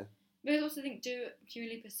 Yeah. But I also think Dua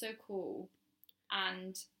Lipa's so cool,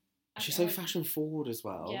 and She's so fashion forward as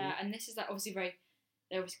well. Yeah, and this is like obviously very.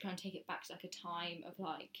 They obviously kind of take it back to like a time of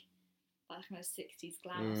like that kind of 60s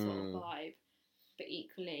glamour sort of vibe, but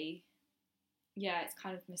equally, yeah, it's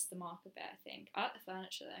kind of missed the mark a bit. I think I like the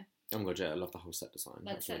furniture though. Oh my god, yeah, I love the whole set design. Like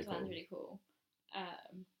the That's set really design's cool. really cool.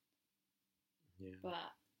 Yeah. But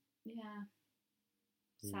yeah,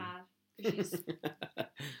 Mm. sad. 'Cause she's,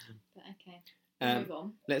 but okay, move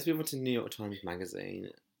on. Let's move on to New York Times Magazine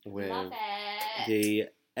with Love it. the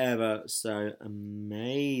ever so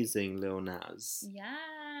amazing Lil Nas,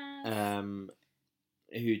 Yeah.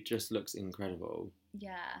 who just looks incredible.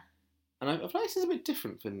 Yeah. And I feel like this is a bit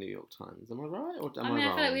different for New York Times. Am I right or am I mean, I I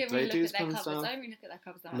wrong? feel like we don't Do they really do look this at their kind of covers. stuff? I don't really look at their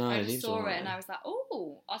covers that much. No, I just neither saw do it and I. I was like,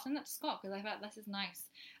 oh, I'll send that to Scott because I felt this is nice.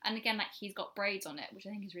 And again, like he's got braids on it, which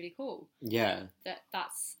I think is really cool. Yeah.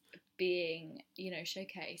 That's being,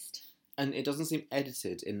 showcased. And it doesn't seem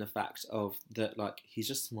edited in the fact of that, like, he's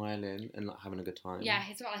just smiling and, like, having a good time. Yeah,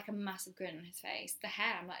 he's got like a massive grin on his face. The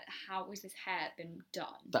hair, I'm like, how has this hair been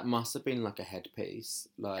done? That must have been, like, a headpiece.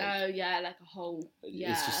 Like, Oh, yeah, like a whole,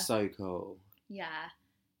 yeah. it's just so cool. Yeah.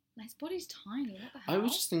 And his body's tiny, what the hell? I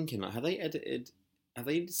was just thinking, like, have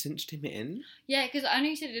they cinched him in? Yeah, because I know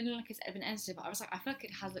you said it didn't look like it's been edited, but I was like, I feel like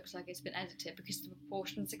it has looked like it's been edited because the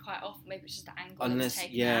proportions are quite off. Maybe it's just the angle that's Unless,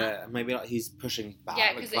 taken yeah, out. maybe, like, he's pushing back. Yeah,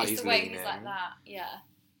 like, because like it's the way leaning. he's like that. Yeah.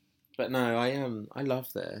 But no, I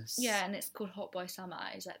love this. Yeah, and it's called Hot Boy Summer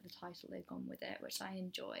is like the title they've gone with it, which I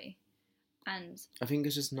enjoy. And I think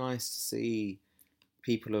it's just nice to see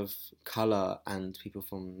people of colour and people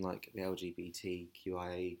from, like, the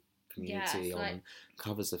LGBTQIA community Yeah, on like-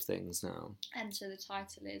 covers of things now. so the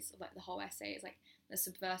title is like the whole essay is like the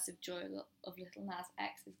subversive joy of Little Nas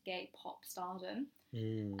X's gay pop stardom,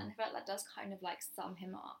 Mm. and I feel like that does kind of like sum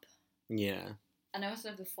him up. Yeah. And I also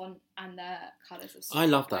love the font and the colours of. I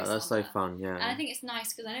love Hot Boy that. That's so Summer. fun, yeah. And I think it's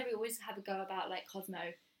nice because I know we always have a go about like Cosmo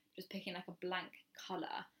just picking like a blank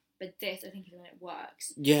colour, but this I think is when it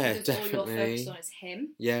works. Yeah, because all you're definitely. focused on is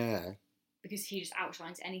him Yeah. because he just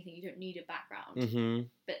outshines anything. You don't need a background, Mhm.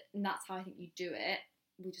 and that's how I think you do it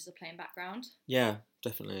with just a plain background. Yeah,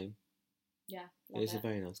 definitely. Yeah, love It's it. a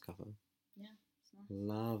very nice cover. Yeah, it's nice.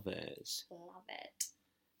 Love it. Love it.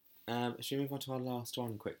 Should we move on to our last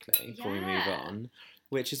one quickly before we move Yeah. on?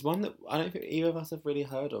 Which is one that I don't think either of us have really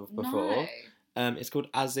heard of before. No. It's called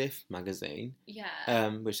As If Magazine, Yeah.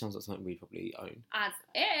 which sounds like something we probably own. As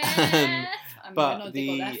if. I mean, But we're not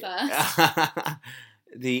they got there first.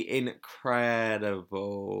 the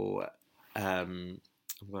incredible oh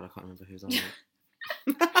god, I can't remember who's on it.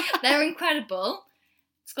 They're incredible.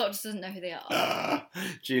 Scott just doesn't know who they are.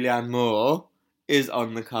 Julianne Moore is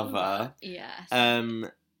on the cover. Yes.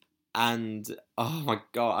 And oh my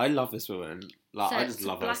god, I love this woman. Like, so I just it's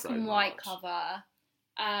love a her black so and white much. cover.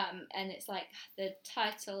 And it's like the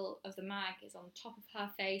title of the mag is on top of her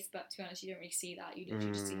face, but to be honest, you don't really see that. You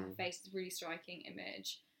literally just see her face. It's a really striking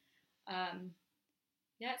image.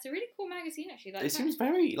 Yeah, it's a really cool magazine actually. Like, It seems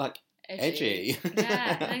very like edgy.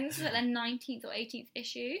 Yeah, I think this is like their 19th or 18th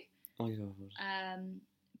issue. Oh my god.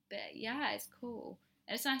 But yeah, it's cool.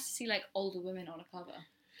 And it's nice to see like older women on a cover.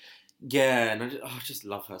 Yeah, and I just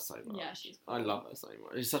love her so much. Yeah, she's cool. I love her so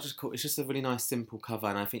much. It's such a cool. It's just a really nice, simple cover,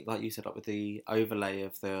 and I think, like you said, up with the overlay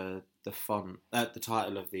of the font, the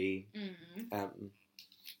title of the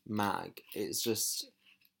mag, it just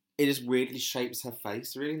weirdly shapes her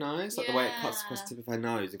face really nice. Like the way it cuts across the tip of her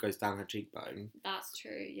nose, it goes down her cheekbone. That's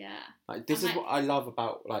true. Yeah. Like this is what I love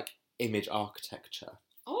about like image architecture.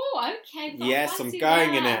 Oh, okay. Yes, I'm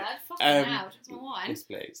going in it. Yes,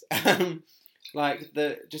 please. Like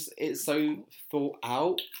it's so thought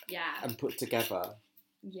out, and put together.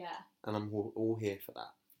 Yeah. And I'm all here for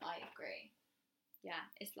that. I agree. Yeah,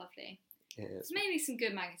 it's lovely. It is. It's mainly some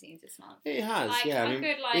good magazines this month. It has, like, yeah. I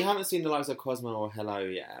mean, we haven't seen the likes of Cosmo or Hello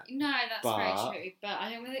yet. No, that's very true. But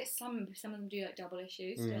I don't know if some of them do like double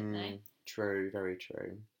issues, don't they? True, very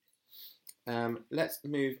true. Let's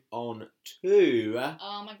move on to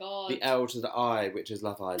oh my god, the L to the I, which is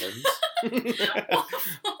Love Island.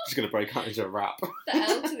 Just gonna break out into a rap. The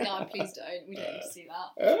L to the I, please don't. We don't need to see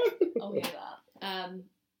that. I'll hear that.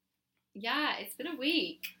 Yeah, it's been a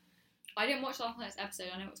week. I didn't watch last night's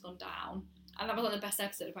episode. I know it's gone down, and that was like the best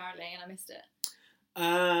episode apparently, and I missed it.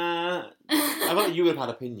 I feel like you would have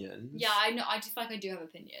had opinions. Yeah, I know. I just feel like I do have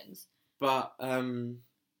opinions, but I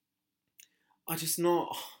just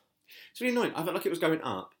not. It's really annoying. I felt like it was going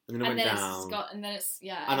up, and then it went down.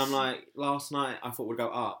 And I'm like, last night I thought it would go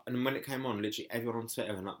up, and then when it came on, literally everyone on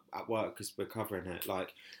Twitter and at work, because we're covering it,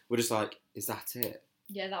 like, we're just like, is that it?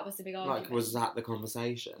 Yeah, that was the big argument. Like, was that the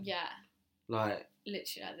conversation? Yeah. Like,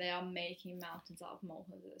 literally, like, they are making mountains out of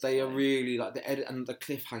molehills. They are really, like, the edit and the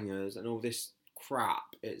cliffhangers and all this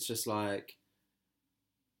crap. It's just like,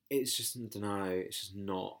 it's just, I don't know, it's just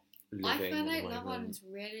not living. I feel like Love Island's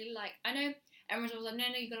really, like, I know everyone's always like, no,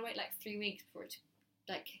 you gotta wait like 3 weeks before it to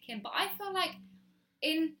like kick in. But I feel like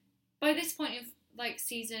by this point of like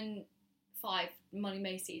season 5, Molly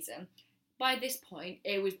May season, by this point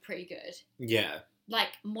it was pretty good. Yeah.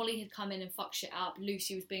 Like Molly had come in and fucked shit up.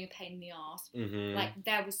 Lucy was being a pain in the arse. Mm-hmm. Like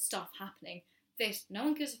there was stuff happening. No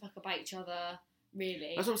one gives a fuck about each other.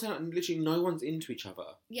 Really. That's what I'm saying. Like, literally, no one's into each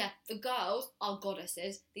other. Yeah, the girls are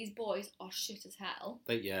goddesses. These boys are shit as hell.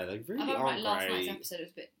 They really I are like, last night's episode was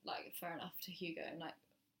a bit like fair enough to Hugo, and like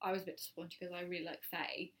I was a bit disappointed because I really like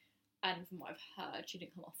Faye, and from what I've heard, she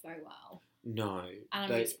didn't come off very well. No, and I'm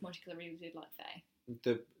really disappointed because I really did like Faye.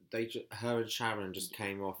 Her and Sharon just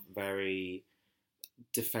came off very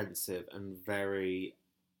defensive and very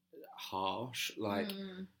harsh, like.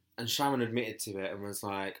 And Sharon admitted to it and was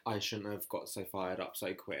like, I shouldn't have got so fired up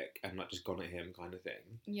so quick and like just gone at him kind of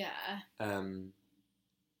thing. Yeah.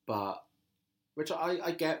 But, which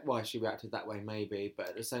I get why she reacted that way maybe, but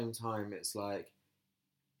at the same time it's like,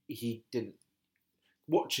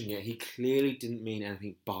 watching it, he clearly didn't mean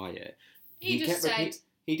anything by it. He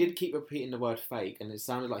did keep repeating the word fake, and it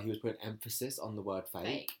sounded like he was putting emphasis on the word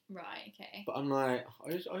fake. Right, okay. But I'm like,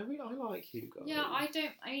 I like Hugo. Yeah,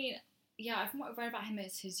 yeah, from what I've read about him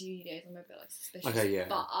is his uni days, I'm a bit like suspicious. Okay, yeah.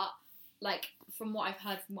 But like from what I've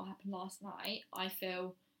heard from what happened last night, I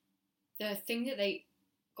feel the thing that they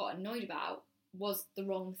got annoyed about was the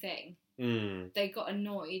wrong thing. They got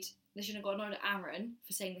annoyed. They shouldn't have got annoyed at Aaron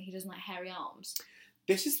for saying that he doesn't like hairy arms.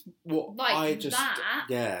 This is what like I just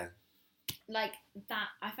yeah. Like that,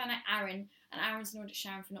 I found like Aaron's annoyed at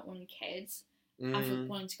Sharon for not wanting kids and for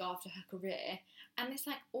wanting to go after her career, and it's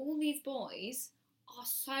like all these boys are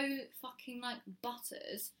so fucking like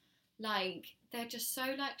butters, like they're just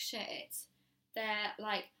so like shit. They're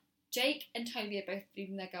like Jake and Toby are both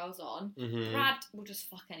leaving their girls on. Mm-hmm. Brad will just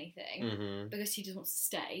fuck anything because he just wants to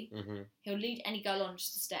stay. Mm-hmm. He'll lead any girl on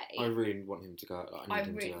just to stay. I really want him to go. I need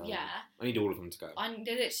him to go. Yeah. I need all of them to go.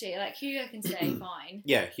 Literally, like Hugo can stay, fine.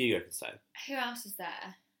 Yeah, Hugo can stay. Who else is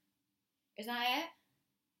there? Is that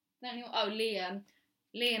it? Oh, Liam.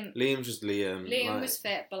 Liam's just Liam. Liam was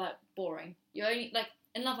fit, but like boring. You only like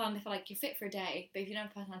in Love Island, I feel like you're fit for a day, but if you don't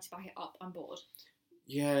have personality to back it up, I'm bored.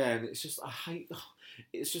 Yeah, and it's just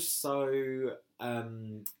it's just so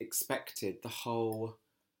expected. The whole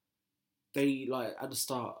they like at the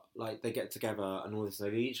start, like they get together and all this.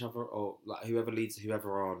 They lead each other, or like whoever leads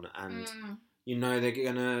whoever on, and you know they're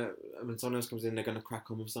gonna when someone else comes in, they're gonna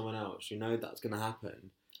crack on with someone else. You know that's gonna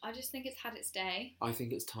happen. I just think it's had its day. I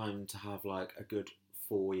think it's time to have like a good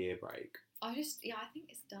 4-year break. I think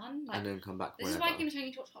it's done. Like, and then come back. This is why Game of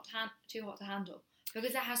Thrones too hot to handle.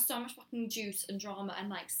 Because it has so much fucking juice and drama and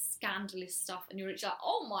like scandalous stuff, and you're literally like,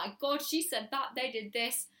 oh my god, she said that, they did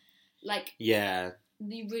this. Like, yeah,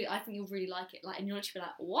 I think you'll really like it. Like, and you'll literally be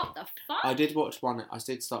like, what the fuck? I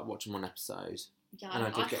did start watching one episode. Yeah, and I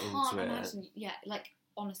did get can't into it. imagine. Yeah, like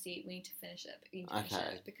honestly, we need to finish it. We need to finish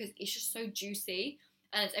Okay. it because it's just so juicy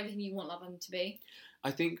and it's everything you want Love Island to be.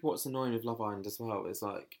 I think what's annoying with Love Island as well is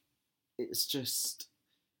like, it's just,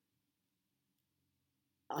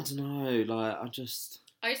 I don't know, like I just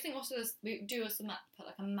think also we do also put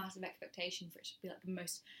like a massive expectation for it to be like the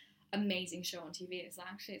most amazing show on TV. It's like,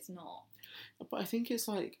 actually it's not. But I think it's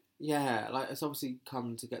like, yeah, like it's obviously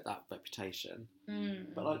come to get that reputation.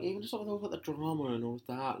 But like even just sort of all about the drama and all of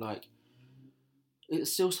that, like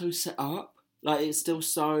it's still so set up. Like it's still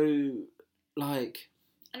so like.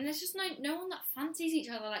 And there's just no one that fancies each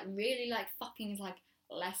other. Like really, like fucking is like,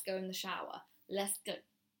 let's go in the shower. Let's get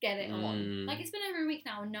it on. Like it's been over a week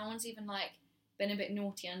now, and no one's even like been a bit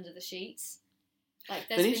naughty under the sheets. Like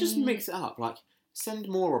Then you just mix it up. Like send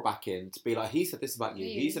Maura back in to be like, he said this about you.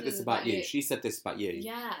 He said this about you. She said this about you.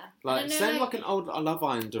 Yeah. Like send like an old Love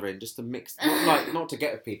Islander in just to mix, not to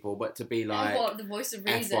get with people, but to be like, what, the voice of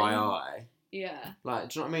reason. FYI. Yeah. Like,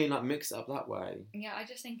 do you know what I mean? Like mix it up that way. Yeah, I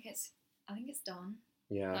just think it's done.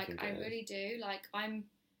 Yeah. Like I really do. Like I'm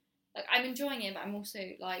enjoying it, but I'm also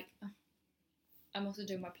like, I'm also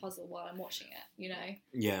doing my puzzle while I'm watching it. You know.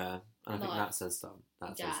 Yeah, and I think Like, that says something.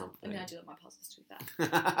 That says something. I mean, I do love my puzzles to be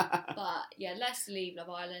fair. But yeah, let's leave Love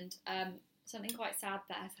Island. Something quite sad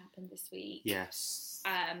that has happened this week. Yes.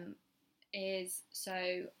 Is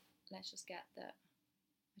so. Let's just get the.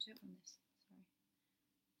 I don't want this.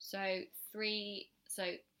 Sorry. So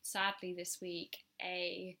sadly this week,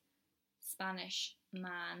 a Spanish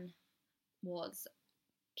man was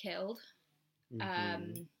killed.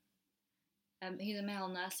 Mhm. He's a male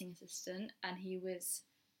nursing assistant, and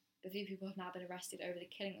the few people have now been arrested over the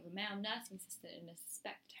killing of a male nursing assistant in a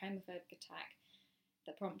suspected homophobic attack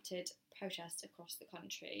that prompted protests across the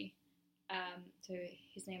country. So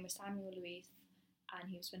his name was Samuel Luis, and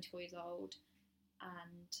he was 24 years old,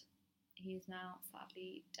 and he is now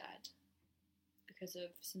sadly dead because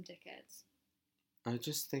of some dickheads. I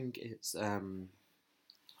just think it's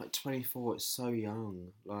like 24. It's so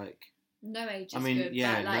young. Like. No age is I mean, good.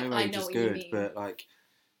 yeah, but, like, no I age know is what you good, mean. but like,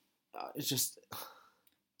 it's just.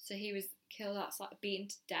 So he was killed outside, beaten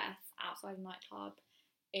to death outside a nightclub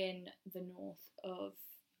in the north of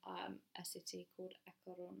a city called A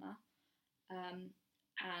Coruña.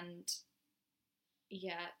 And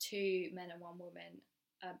yeah, 2 men and 1 woman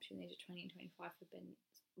between the age of 20 and 25 have been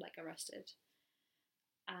like arrested.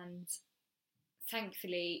 And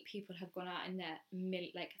thankfully, people have gone out in their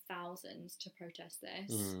thousands to protest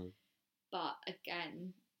this. But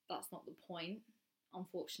again, that's not the point,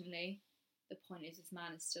 unfortunately. The point is this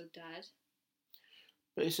man is still dead.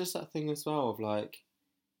 But it's just that thing as well of like,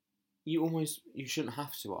 you shouldn't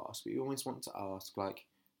have to ask, but you always want to ask, like,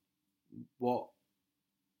 what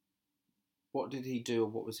did he do or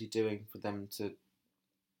what was he doing for them to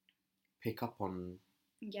pick up on?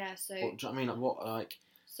 Yeah, so... What, do you know what I mean? Like, what, like...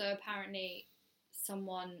 So apparently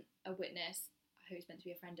a witness who's meant to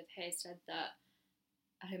be a friend of his, said that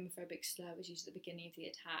a homophobic slur was used at the beginning of the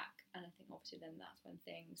attack, and I think obviously then that's when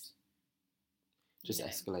things just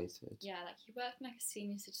escalated. Yeah, like he worked in like a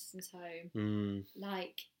senior citizens home.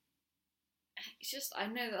 Like, it's just, I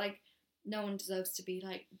know that like no one deserves to be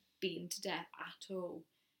like beaten to death at all.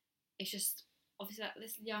 It's just obviously like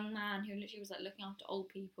this young man who literally was like looking after old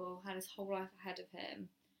people, had his whole life ahead of him,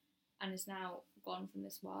 and is now gone from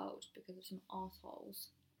this world because of some arseholes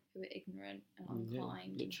who are ignorant and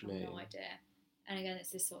unkind and have no idea. And again, it's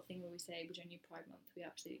this sort of thing where we say we don't need Pride Month. We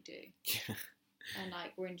absolutely do. And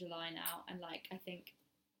like we're in July now, and like I think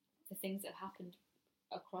the things that happened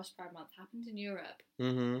across Pride Month happened in Europe.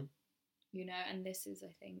 Mm-hmm. You know, and this is,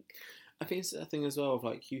 I think it's a thing as well of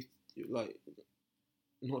like you like,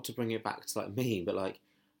 not to bring it back to like me, but like.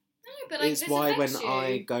 No, but like it's why when you.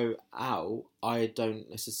 I go out, I don't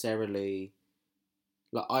necessarily.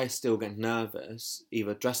 Like, I still get nervous,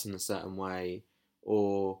 either dressing a certain way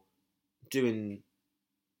or doing,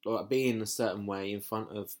 or being a certain way in front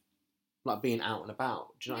of, like, being out and about.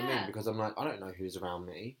 Do you know what I mean? Because I'm like, I don't know who's around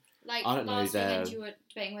me. Like, I don't know last weekend you were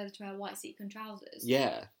debating whether to wear white sequin trousers.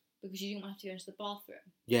 Yeah. Because you didn't want to have to go into the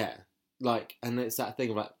bathroom. Yeah. Like, and it's that thing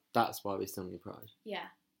of, like, that's why we still need Pride. Yeah.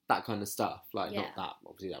 That kind of stuff. Like, not that,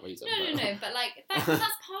 obviously, that reason. No, but, like, that's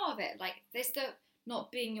part of it. Like, there's the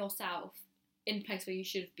not being yourself in a place where you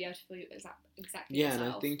should be able to feel exactly yourself.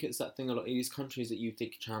 And I think it's that thing a lot of these countries that you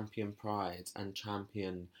think champion pride and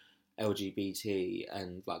champion LGBT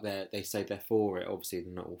and like they say they're for it. Obviously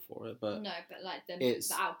they're not all for it, but no, but like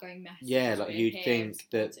the outgoing message. Yeah, like you'd think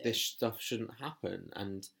that this stuff shouldn't happen,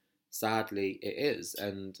 and sadly it is.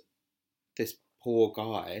 And this poor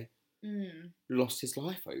guy lost his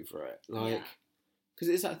life over it. Like, Yeah. because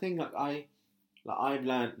it's that thing. I've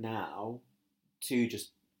learned now to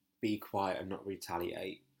just be quiet and not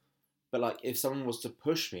retaliate. But like, if someone was to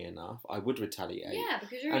push me enough, I would retaliate. Yeah,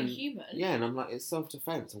 because you're a human. Yeah, and I'm like, it's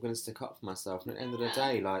self-defense. I'm going to stick up for myself. And at the end of the Yeah.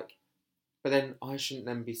 day, like, but then I shouldn't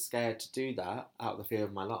then be scared to do that out of the fear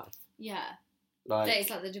of my life. Yeah. Like, It's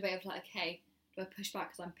like the debate of like, okay, do I push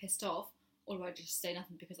back because I'm pissed off, or do I just say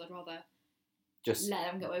nothing because I'd rather just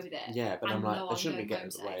let them get away with it? yeah. But and I'm like, know I shouldn't be going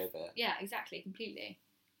getting home away safe. with it. Yeah, exactly, completely.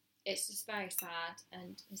 It's just very sad,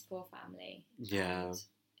 and his poor family. Yeah. And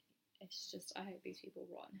it's just, I hope these people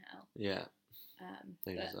rot in hell. Yeah,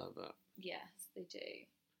 they But deserve it. yes, they do.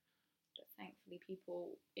 But thankfully,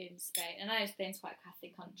 people in Spain, and I know Spain's quite a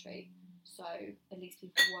Catholic country, so at least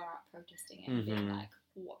people were out protesting it and being like,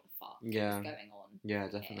 what the fuck Yeah. is going on? Yeah,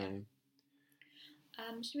 definitely.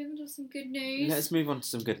 Should we move on to some good news? Let's move on to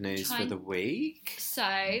some good news for the week. So,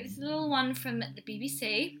 this is a little one from the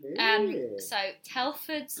BBC. So,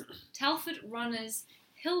 Telford runners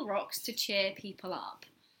hill rocks to cheer people up.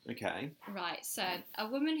 Okay. Right, so a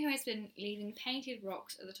woman who has been leaving painted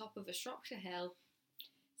rocks at the top of a Shropshire hill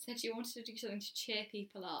said she wanted to do something to cheer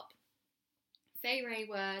people up. Faye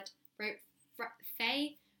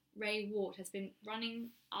Ray Ward has been running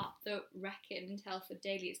up the Wrekin in Telford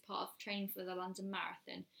daily as part of training for the London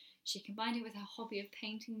Marathon. She combined it with her hobby of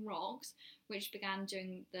painting rocks, which began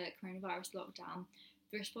during the coronavirus lockdown.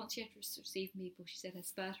 The response she had received from people, she said, has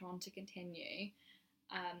spurred her on to continue.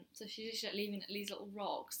 So she's just like leaving these little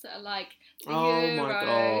rocks that are like the Oh my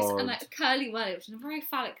Euros God. and like curly white, which is a very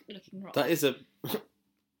phallic looking rock. That is a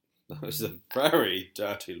very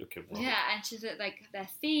dirty looking one. Yeah, and she's like they're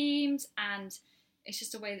themed, and it's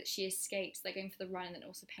just a way that she escapes. They're going for the run and then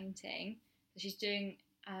also painting. So she's doing.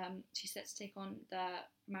 She's set to take on the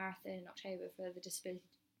marathon in October for the disability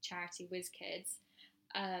charity WizKids.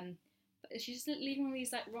 But she's just leaving all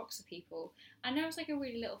these like rocks for people. I know it's like a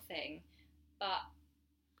really little thing, but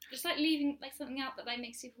just like leaving like something out that like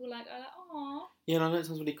makes people like, oh, Yeah, and I know it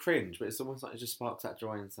sounds really cringe, but it's almost like it just sparks that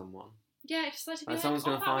joy in someone. yeah, it's just like to be Like like, someone's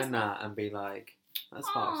going to that was find that and be like, that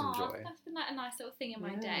sparks some joy. That's been like a nice little thing in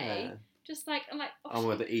my Yeah. day. Just like I'm like, Oh,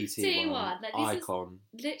 with the ET see one. what? Like, this is- Icon.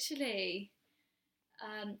 literally.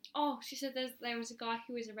 She said there was a guy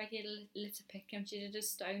who was a regular litter picker, and she did a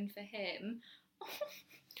stone for him.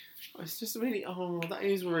 It's just really, that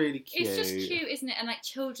is really cute. It's just cute, isn't it? And like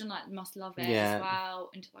children like must love it Yeah. as well.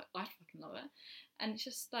 And like I fucking love it. And it's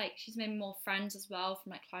just like she's made more friends as well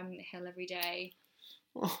from like climbing the hill every day.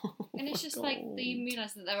 Oh And it's my just like God. that you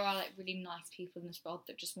realise that there are like really nice people in this world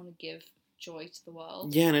that just want to give joy to the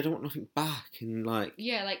world. Yeah, and I don't want nothing back, and like,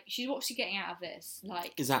 Yeah, like what's she getting out of this?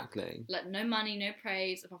 Like exactly. Like no money, no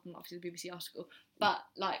praise, apart from obviously the BBC article. But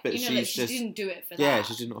like But you know, like, she's she just- didn't do it for Yeah, that.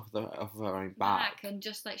 she didn't offer her own back. And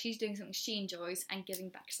just like she's doing something she enjoys and giving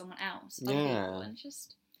back to someone else. Yeah. People, and it's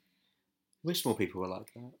just Wish more people were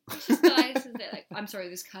like that. it's just nice, isn't it? Like I'm sorry,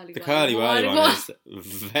 this curly The one. curly whirly one is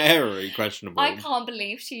very questionable. I can't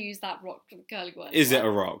believe she used that rock for the curly whirly. Is it one.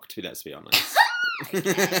 a rock? Let's be honest. But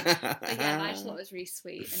yeah, I just thought it was really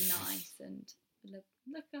sweet and nice, and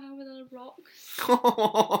look at her with a rock.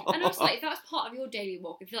 And also, like, if that was part of your daily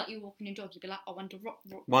walk, if you're like you're walking your dog, you'd be like, I wonder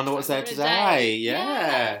Wonder what's there like, today. Yeah.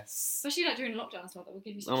 Yes. Especially like during lockdown as well, that would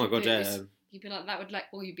give you such Oh my a God, yeah. boost. You'd be like, that would like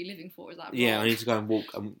all you'd be living for is that rock. Yeah, I need to go and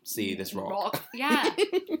walk and see this rock. Yeah.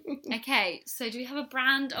 Okay, so do we have a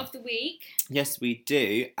brand of the week? Yes, we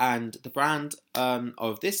do. And the brand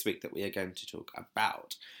of this week that we are going to talk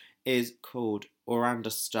about is called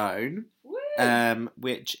Oranda Stone,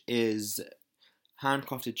 which is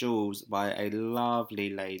handcrafted jewels by a lovely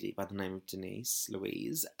lady by the name of Denise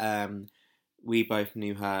Louise. We both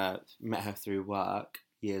knew her, met her through work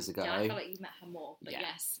years ago. Yeah, I feel like you've met her more, but Yeah.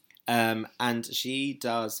 yes. And she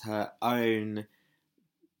does her own,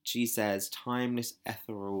 she says, timeless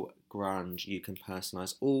ethereal grunge. You can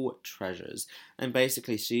personalise all treasures. And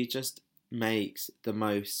basically she just makes the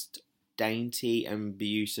most dainty and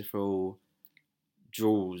beautiful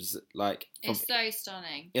jewels, like It's so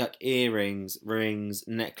stunning. like earrings, rings,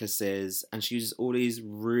 necklaces, and she uses all these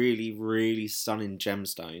really, really stunning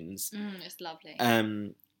gemstones. It's lovely.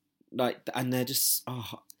 Like, and they're just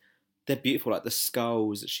they're beautiful. Like the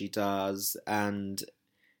skulls that she does, and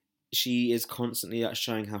she is constantly like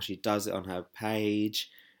showing how she does it on her page.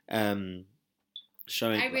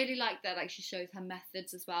 Showing. I really like that. Like she shows her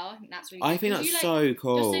methods as well. I think that's really. I think because that's you, like, so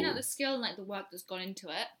cool. Just seeing like the skill and like the work that's gone into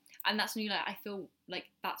it, and that's when you like. I feel like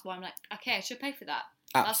that's why I'm like, okay, I should pay for that.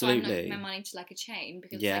 That's why I'm not Absolutely. giving my money to like a chain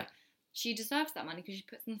because Yeah. like, she deserves that money because she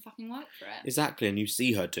puts in the fucking work for it. Exactly, and you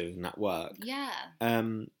see her doing that work. Yeah.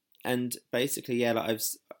 And basically, yeah, like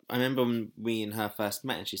I remember when me and her first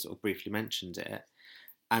met and she sort of briefly mentioned it.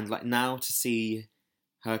 And like now to see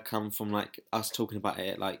her come from like us talking about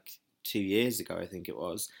it like 2 years ago, I think it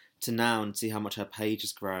was, to now and see how much her page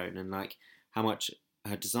has grown and like how much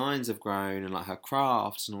her designs have grown and like her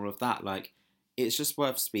crafts and all of that, like it's just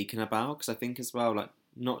worth speaking about because I think as well, like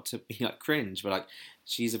not to be like cringe, but like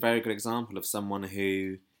she's a very good example of someone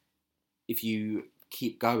who, if you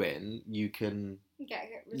keep going, you can get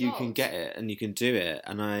it and you can do it.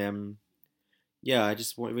 And I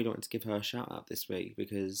just really wanted to give her a shout out this week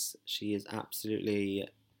because she is absolutely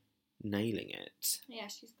nailing it. Yeah,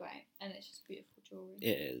 she's great, and it's just beautiful jewellery.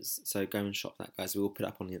 It is. So go and shop that, guys. We will put it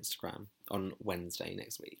up on the Instagram on Wednesday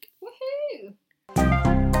next week. Woohoo!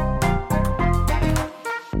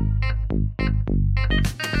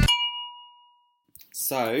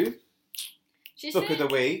 So, book of the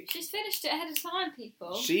week. She's finished it ahead of time,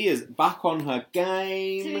 people. She is back on her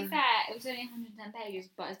game. To be fair, it was only 110 pages,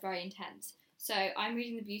 but it's very intense. So I'm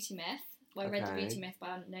reading The Beauty Myth. Well, I read The Beauty Myth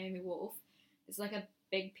by Naomi Wolf. It's like a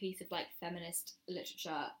big piece of like feminist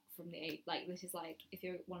literature from the like. This is like if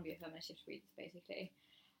you want to be a feminist, you have to read this basically.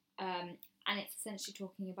 And it's essentially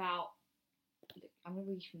talking about. I'm going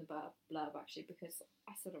to read from the blurb actually because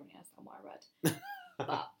I still don't really understand what I read.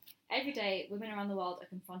 But every day, women around the world are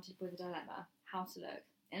confronted with a dilemma: how to look.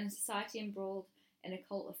 In a society embroiled in a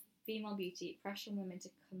cult of female beauty, pressure on women to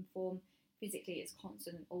conform physically is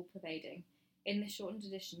constant and all-pervading. In the shortened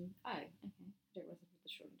edition, I don't realize the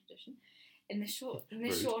shortened edition. In this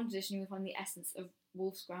shortened edition, you will find the essence of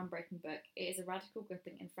Woolf's groundbreaking book. It is a radical,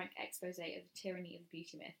 gripping, and frank expose of the tyranny of the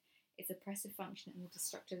beauty myth, its oppressive function, and the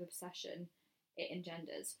destructive obsession it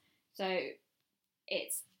engenders. So,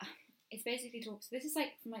 it's basically talks. This is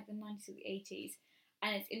like from like the 90s or the 80s,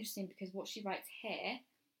 and it's interesting because what she writes here,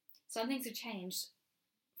 some things have changed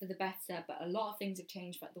for the better, but a lot of things have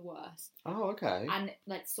changed for the worse. Oh, okay. And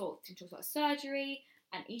like sort of she talks about surgery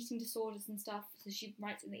and eating disorders and stuff. So she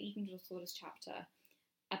writes in the eating disorders chapter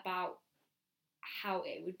about how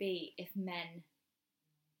it would be if men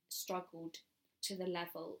struggled to the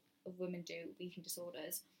level of women do with eating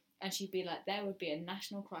disorders. And she'd be like, there would be a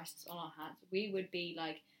national crisis on our hands. We would be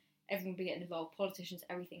like, everyone would be getting involved, politicians,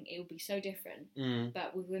 everything. It would be so different.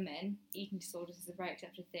 But with women, eating disorders is a very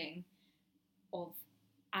accepted thing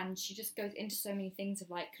and she just goes into so many things of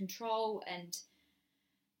like control and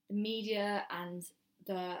the media and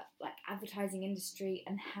the like advertising industry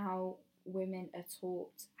and how women are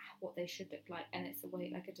taught what they should look like, and it's a way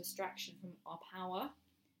like a distraction from our power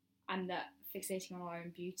and that fixating on our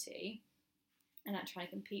own beauty and that trying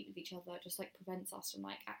to compete with each other just like prevents us from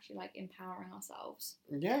like actually like empowering ourselves.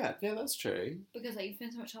 Yeah, that's true. Because like you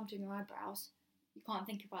spend so much time doing your eyebrows, you can't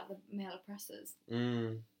think about the male oppressors.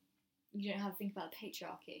 You don't have to think about the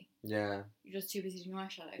patriarchy. Yeah. You're just too busy doing your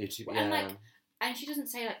eyeshadow. And she doesn't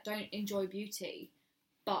say like don't enjoy beauty,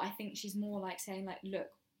 but I think she's more like saying like, look,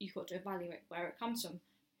 you've got to evaluate where it comes from,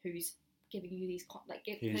 who's giving you these put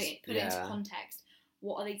it into context.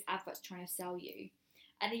 What are these adverts trying to sell you?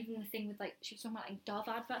 And even the thing with like she was talking about like Dove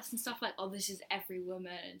adverts and stuff like, oh, this is every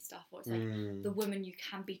woman and stuff, or it's like the woman you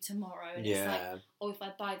can be tomorrow, and it's like, oh, if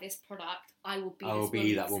I buy this product, I will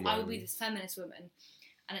be that woman. I will be this feminist woman.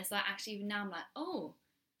 And it's like, actually, even now I'm like, oh,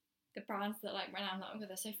 the brands that like right now I'm like, oh,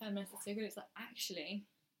 they're so feminist, they're so good. It's like, actually,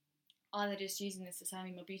 are they just using this to sell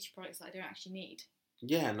me more beauty products that I don't actually need?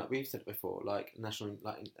 Yeah, and like we've said before, like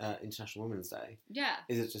International Women's Day. Yeah.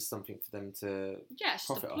 Is it just something for them to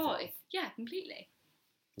profit off of? Yeah, completely.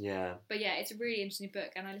 Yeah. But yeah, it's a really interesting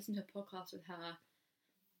book, and I listened to a podcast with her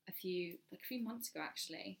a few months ago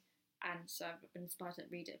actually, and so I've been inspired to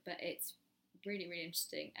read it. But it's really, really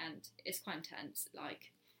interesting, and it's quite intense.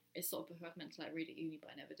 Like, it's sort of a book I was meant to like read at uni, but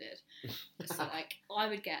I never did. So like,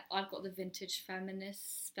 I've got the vintage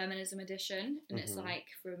feminism edition, and it's like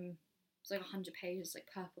it's like 100 pages, like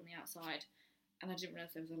purple on the outside, and I didn't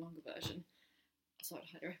realise there was a longer version. So I'd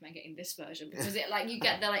highly recommend getting this version because it like you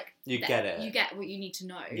get get it, you get what you need to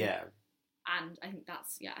know. Yeah, and I think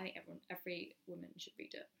that's I think every woman should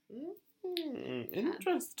read it.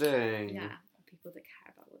 Interesting. Yeah, people that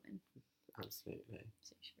care about women. Absolutely.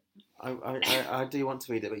 I do want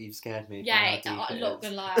to read it, but you've scared me. Yeah, I'm not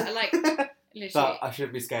gonna lie. I like literally. But I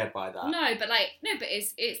shouldn't be scared by that. No, but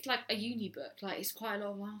it's like a uni book. Like it's quite a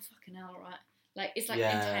lot of fucking hell, right? Like it's like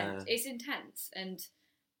intense. It's intense, and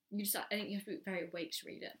you just I think you have to be very awake to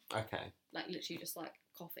read it. Okay. Like literally, just like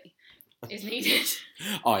coffee is needed.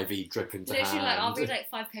 IV dripping to literally, hand. like I'll read like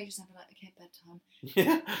 5 pages and I'll be like, okay, bedtime.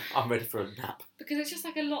 Yeah, I'm ready for a nap. Because it's just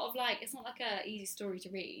like a lot of like, it's not like a easy story to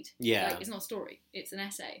read. Yeah. Like it's not a story, it's an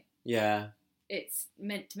essay. Yeah. it's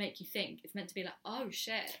meant to make you think. It's meant to be like, oh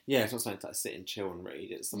shit. Yeah, it's not something to like, sit and chill and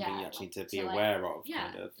read. It's something you actually need to be aware of,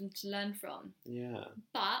 kind of. And to learn from. Yeah.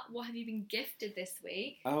 But what have you been gifted this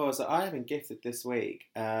week? Oh, so I have been gifted this week.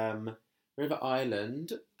 River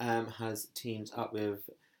Island has teamed up with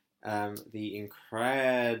the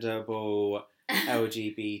incredible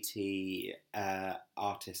LGBT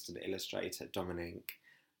artist and illustrator Dominic,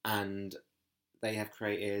 and they have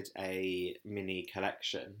created a mini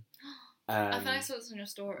collection. I thought I saw this on your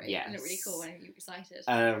story. Yes. It looked really cool when you were excited.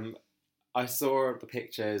 I saw the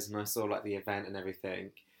pictures and I saw like the event and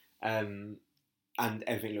everything, and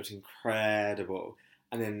everything looked incredible.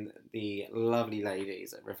 And then the lovely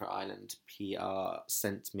ladies at River Island PR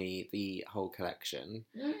sent me the whole collection.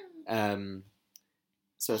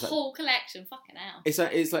 So it's whole collection, fucking hell. It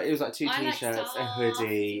was like 2 t-shirts, a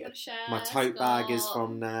hoodie. My tote bag is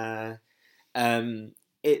from there.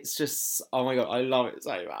 It's just, oh my god, I love it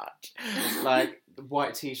so much. Like the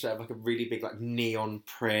white t-shirt, like a really big like neon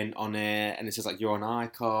print on it, and it says like "You're an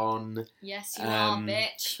icon." Yes, you are,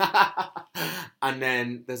 bitch. And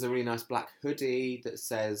then there's a really nice black hoodie that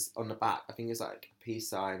says on the back, I think it's like a peace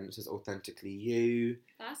sign. It says "Authentically You."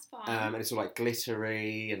 That's fine. And it's all like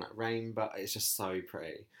glittery and like rainbow. It's just so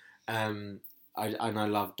pretty. I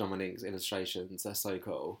love Dominic's illustrations. They're so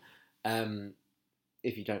cool.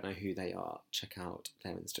 If you don't know who they are, check out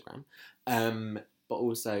their Instagram. But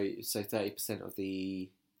also, so 30% of the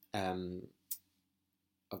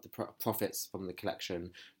profits from the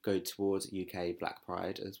collection go towards UK Black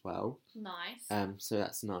Pride as well. Nice. So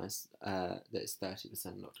that's nice. That it's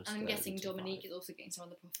 30%, not just. And I'm guessing Dominique is also getting some of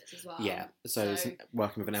the profits as well. Yeah. So it's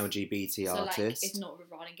working with an LGBT artist. Like, it's not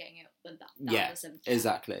River Island getting it. Yeah.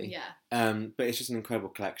 Exactly. Yeah. But it's just an incredible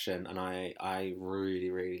collection, and I really,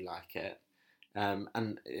 really like it. And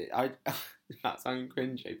that sounds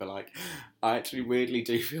cringy, but like I actually weirdly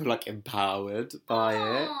do feel like empowered by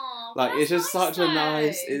it. Like it's just such a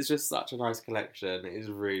nice collection. It is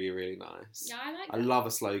really, really nice. Yeah, I like I that. love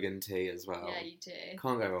a slogan tee as well. Yeah, you do.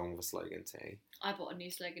 Can't go wrong with a slogan tee. I bought a new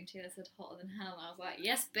slogan tee that said "Hotter than hell," and I was like,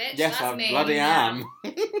 "Yes, bitch, Yes, that's I me." bloody am.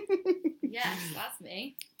 Yes, that's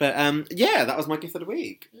me. But yeah, that was my gift of the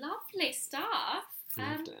week. Lovely stuff.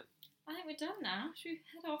 Loved it. I think we're done now. Should we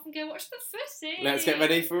head off and go watch the Swifties? Let's get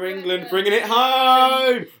ready for England, bringing it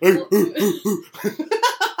home!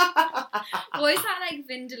 What is that like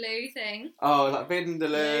Vindaloo thing? Oh, like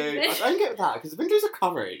Vindaloo. I don't get that, because Vindaloo's a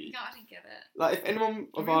curry. No, I didn't get it. Like, if anyone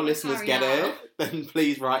of our listeners get it, then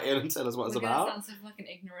please write in and tell us what it's about. Sounds so fucking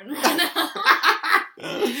ignorant right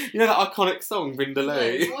now. You know that iconic song,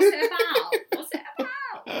 Vindaloo? No, what's it about?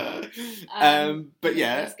 But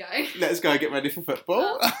yeah, let's go get ready for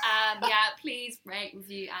football. Yeah, please rate,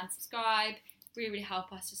 review and subscribe. Really, really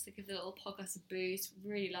help us just to give the little podcast a boost.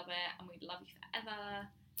 Really love it, and we'd love you forever.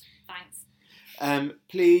 Thanks.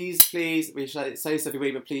 Please, we say this every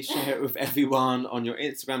week, but please share it with everyone on your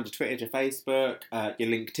Instagram, your Twitter, your Facebook, your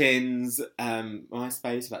LinkedIn's,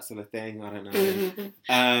 MySpace, if that's still a thing, I don't know.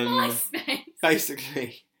 MySpace.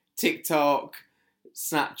 Basically, TikTok,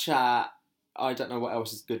 Snapchat. I don't know what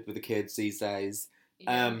else is good with the kids these days.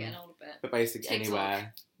 Yeah, I'm getting old a bit. But basically TikTok.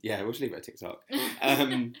 Anywhere. Yeah, we'll just leave it at TikTok.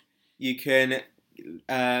 You can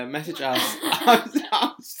message us.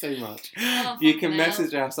 So much. Oh, you can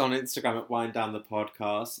message us on Instagram at Wind Down the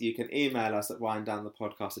Podcast. You can email us at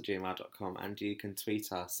winddownthepodcast@gmail.com, and you can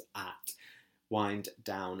tweet us at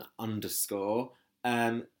winddown_.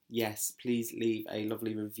 Yes, please leave a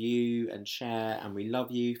lovely review and share, and we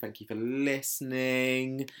love you. Thank you for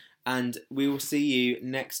listening. And we will see you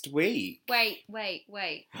next week. Wait.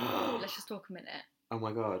 Let's just talk a minute. Oh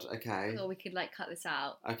my god, okay. Or we could like cut this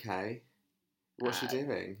out. Okay. What's she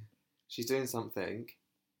doing? She's doing something.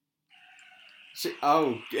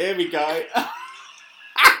 Oh, here we go.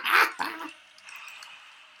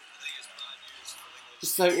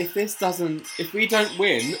 So if we don't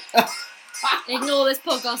win... Ignore this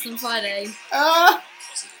podcast on Friday.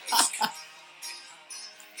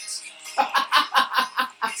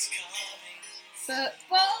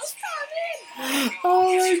 Football's coming!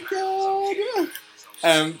 Oh my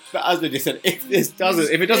god! But as we just said, if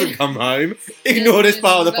it doesn't come home, ignore this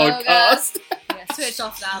part of the podcast. Yeah, switch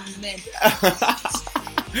off now.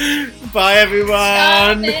 Bye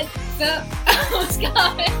everyone! Football's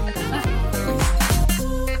coming!